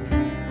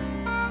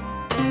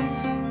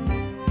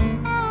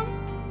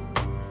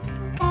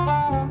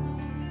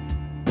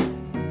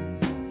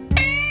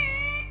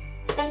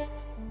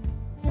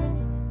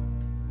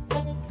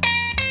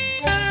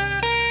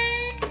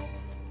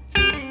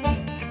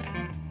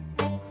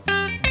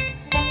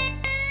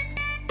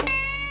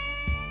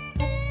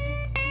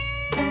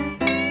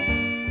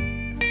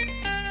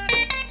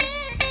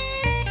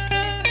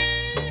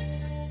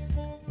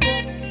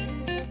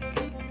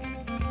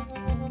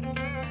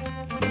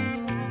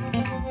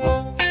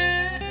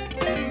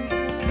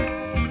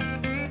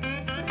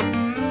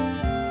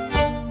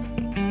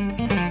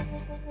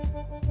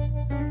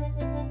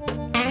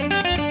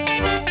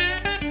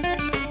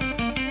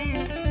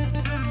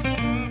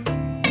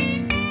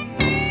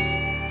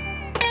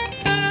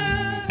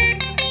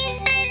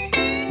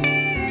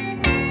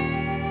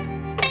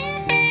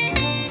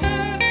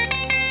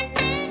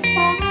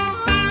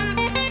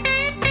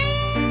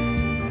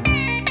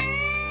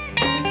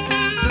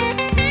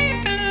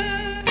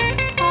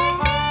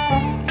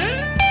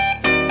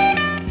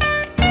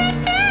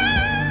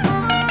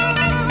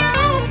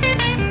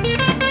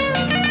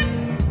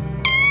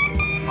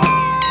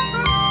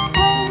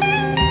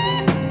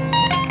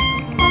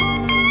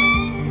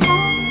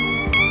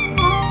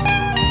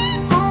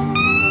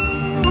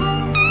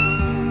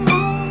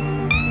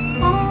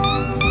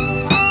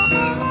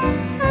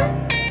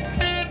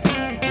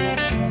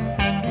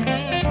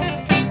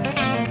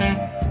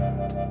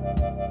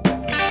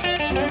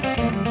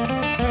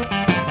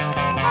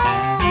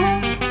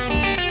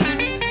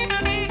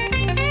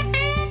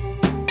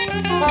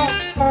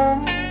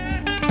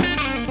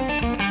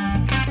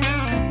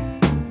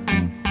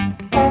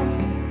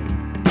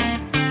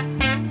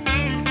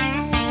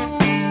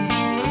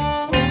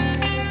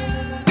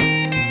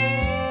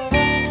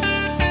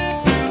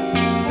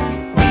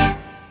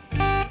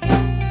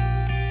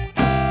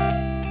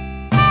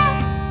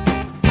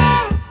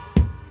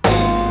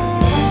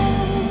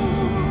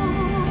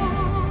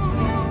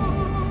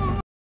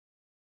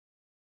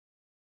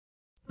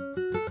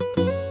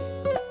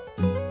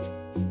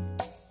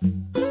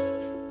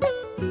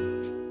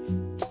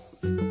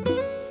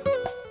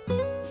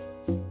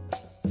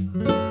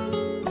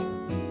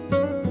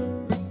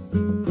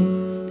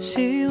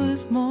 She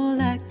was more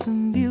like a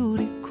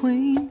beauty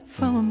queen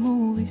from a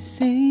movie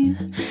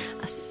scene.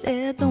 I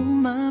said,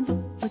 don't mind, but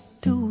what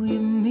do you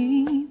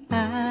mean?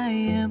 I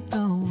am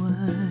the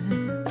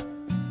one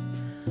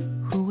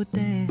who would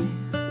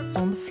dance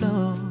on the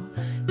floor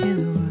in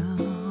the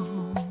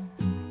room.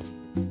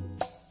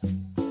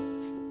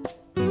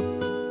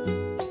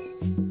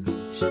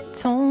 She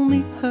told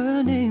me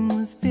her name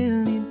was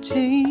Billie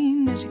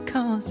Jean, and she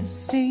caused a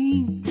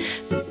scene.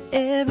 But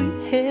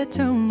every head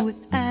turned with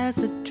eyes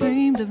that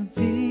dreamed of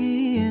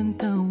being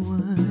the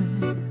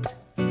one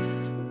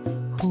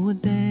who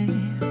would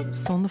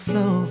dance on the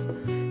floor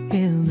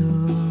in the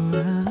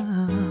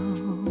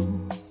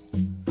room.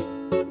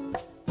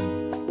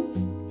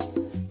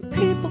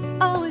 People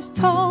always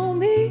told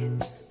me,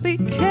 be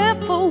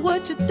careful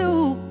what you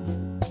do.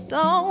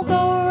 Don't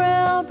go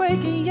around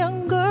breaking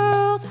young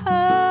girls'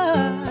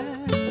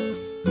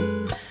 hearts.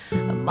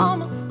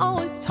 Mama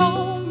always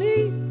told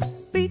me,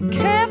 be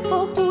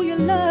careful who you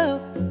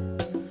love.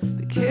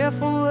 Be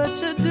careful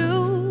what you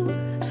do,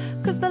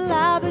 'cause the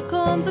lie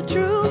becomes a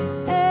truth.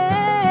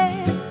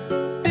 Hey,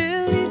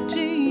 Billie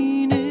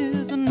Jean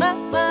is not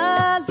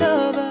my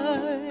lover.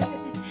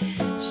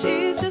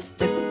 She's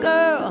just a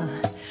girl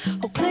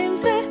who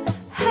claims that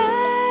I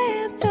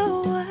am the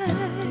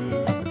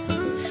one,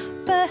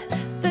 but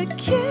the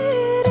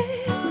kid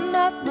is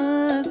not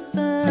my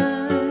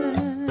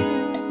son.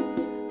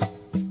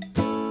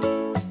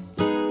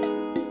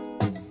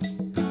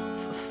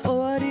 For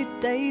 40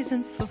 days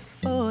and for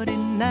 40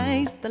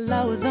 nights, the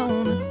law is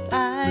on her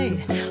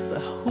side.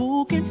 But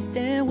who can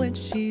stand when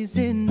she's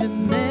in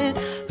demand?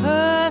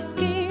 Her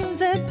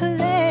schemes and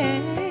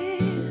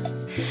plans,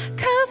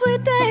 'cause we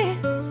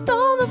danced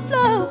on the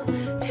floor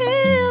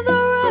in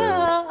the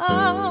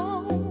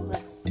room.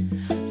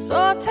 So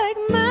take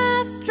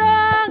my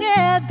strong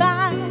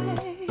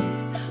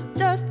advice,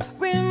 just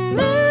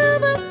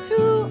remember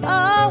to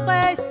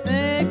always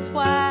think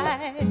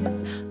twice.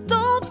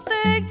 Don't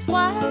think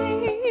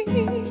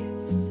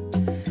twice.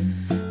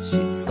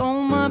 She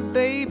told my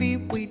baby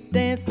we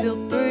danced till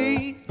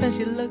 3. Then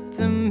she looked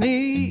at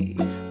me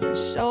and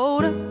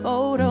showed a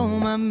photo.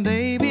 My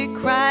baby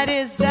cried,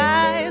 his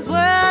eyes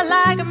were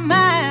like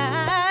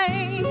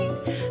mine,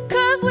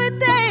 'cause we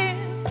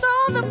danced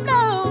on the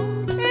floor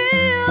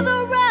in the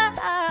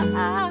round.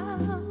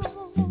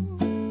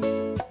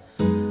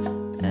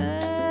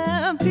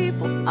 And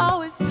people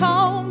always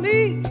told me,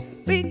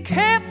 be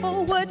careful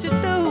what you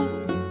do.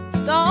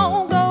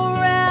 Don't go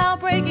around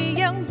breaking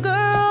young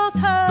girls'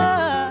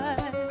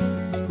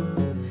 hearts.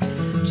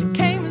 She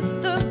came and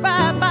stood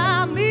right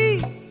by me,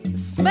 the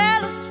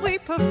smell of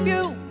sweet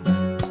perfume.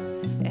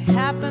 It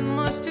happened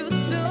much too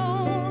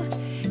soon.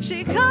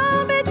 She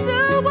called me to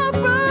a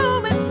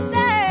room and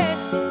said,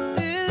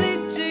 Billie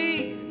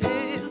Jean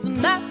is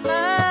not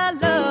my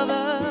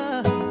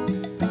lover.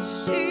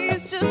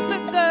 She's just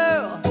a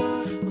girl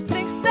who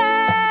thinks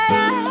that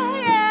I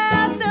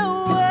am the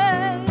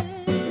one,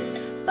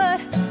 but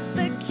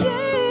the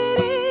kid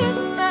is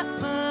not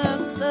my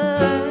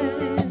son.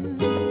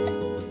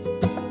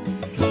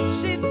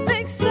 She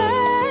thinks I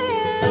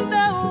am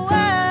the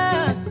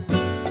one,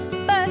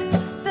 but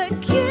the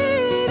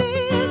kid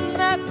is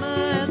not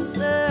my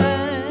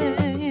son.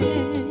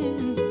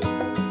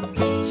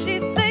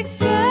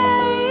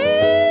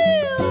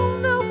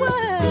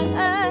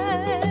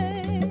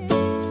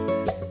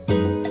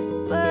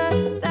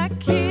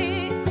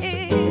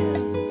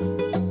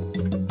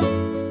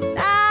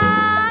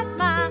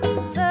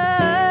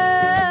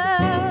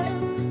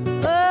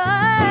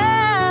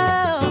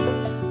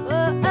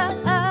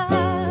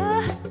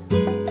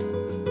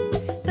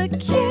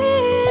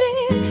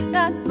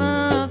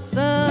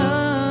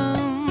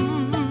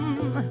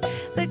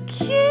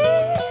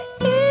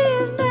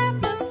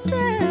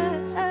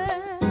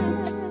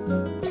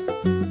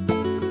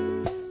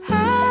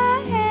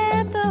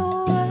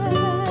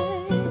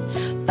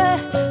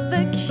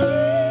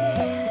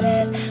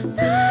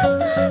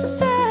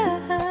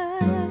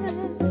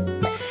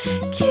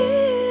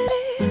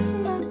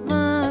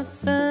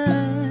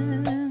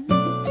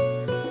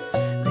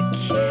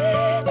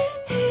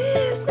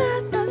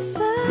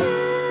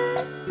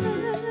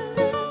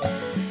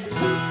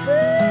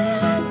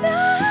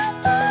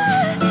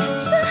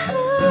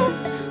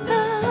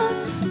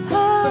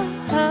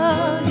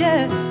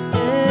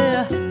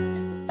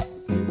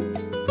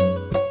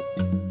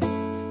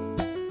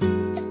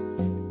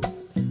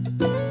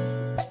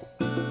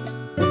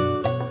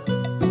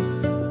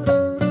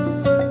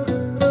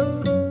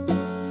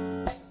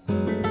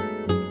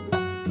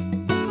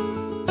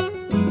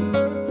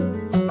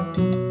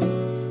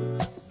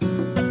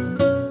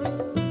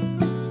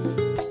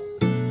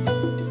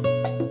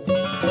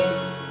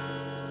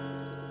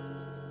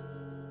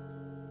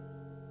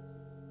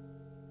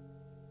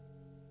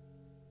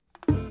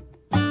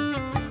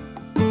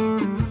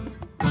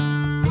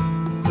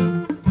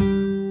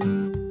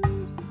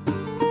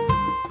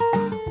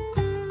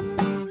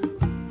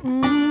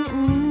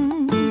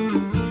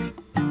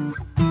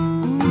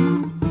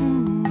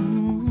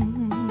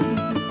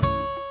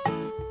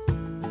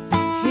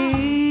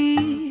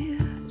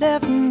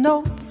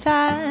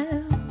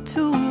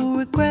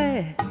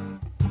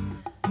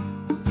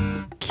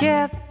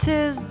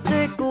 is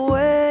Dick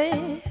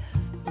away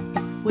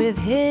with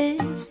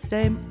his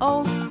same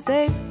old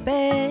safe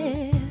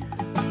bet.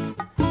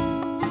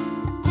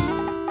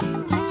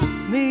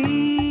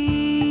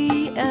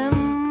 Me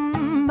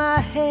and my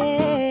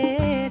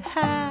head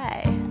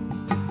high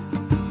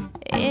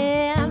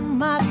and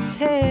my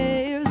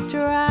tears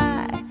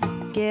dry,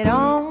 get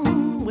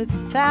on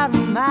without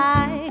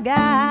my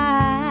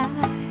guy.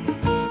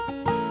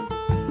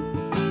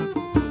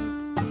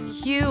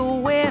 You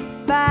went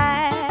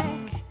back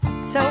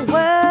to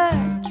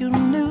what you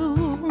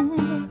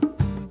knew,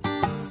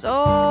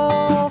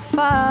 so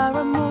far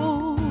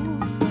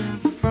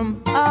removed from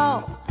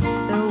all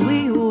that we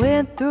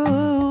went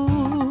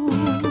through.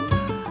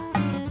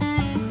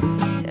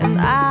 And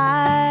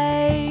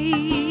I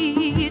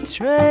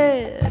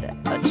tread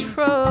a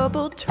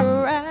troubled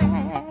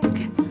track,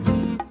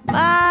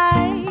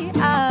 my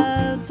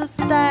odds are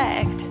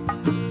stacked.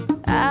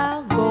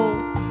 I'll go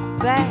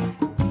back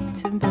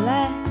to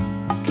black.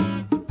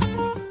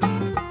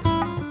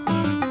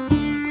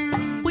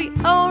 We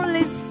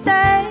only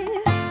say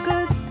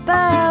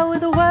goodbye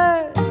with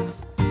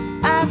words.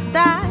 I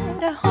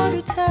died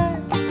 100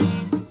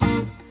 times.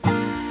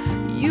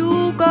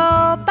 You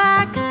go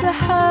back to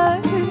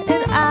her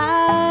and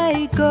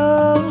I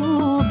go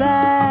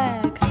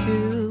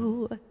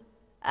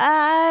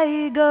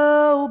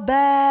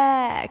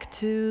back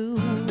to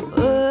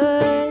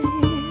us.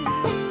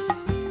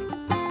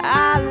 I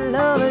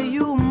love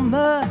you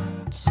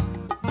much.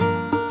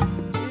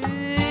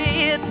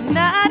 It's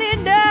not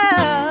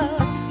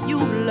enough. You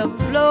love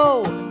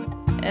blow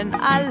and I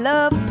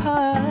love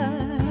puff.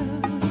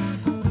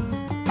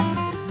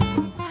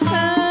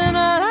 And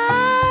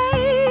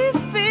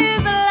life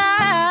is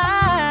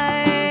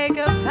like a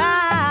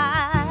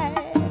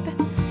pipe,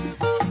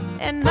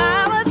 and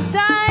I'm a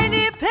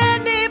tiny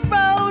penny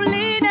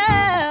rolling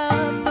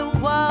up the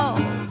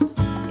walls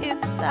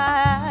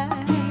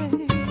inside.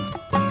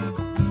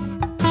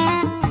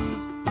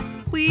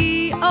 We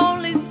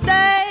only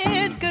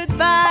said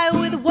goodbye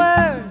with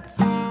words.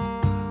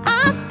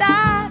 I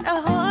died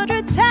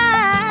 100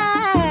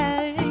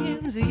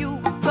 times. You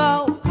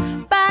go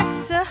back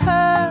to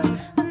her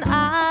and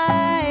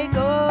I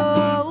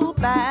go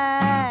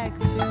back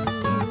to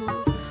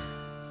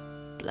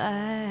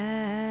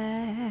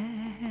black,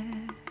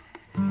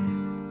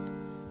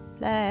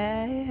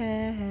 black,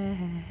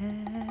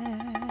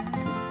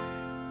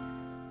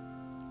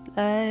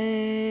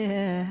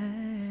 black,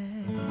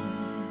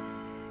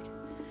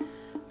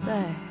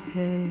 black,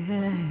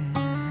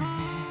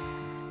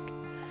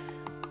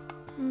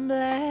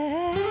 black.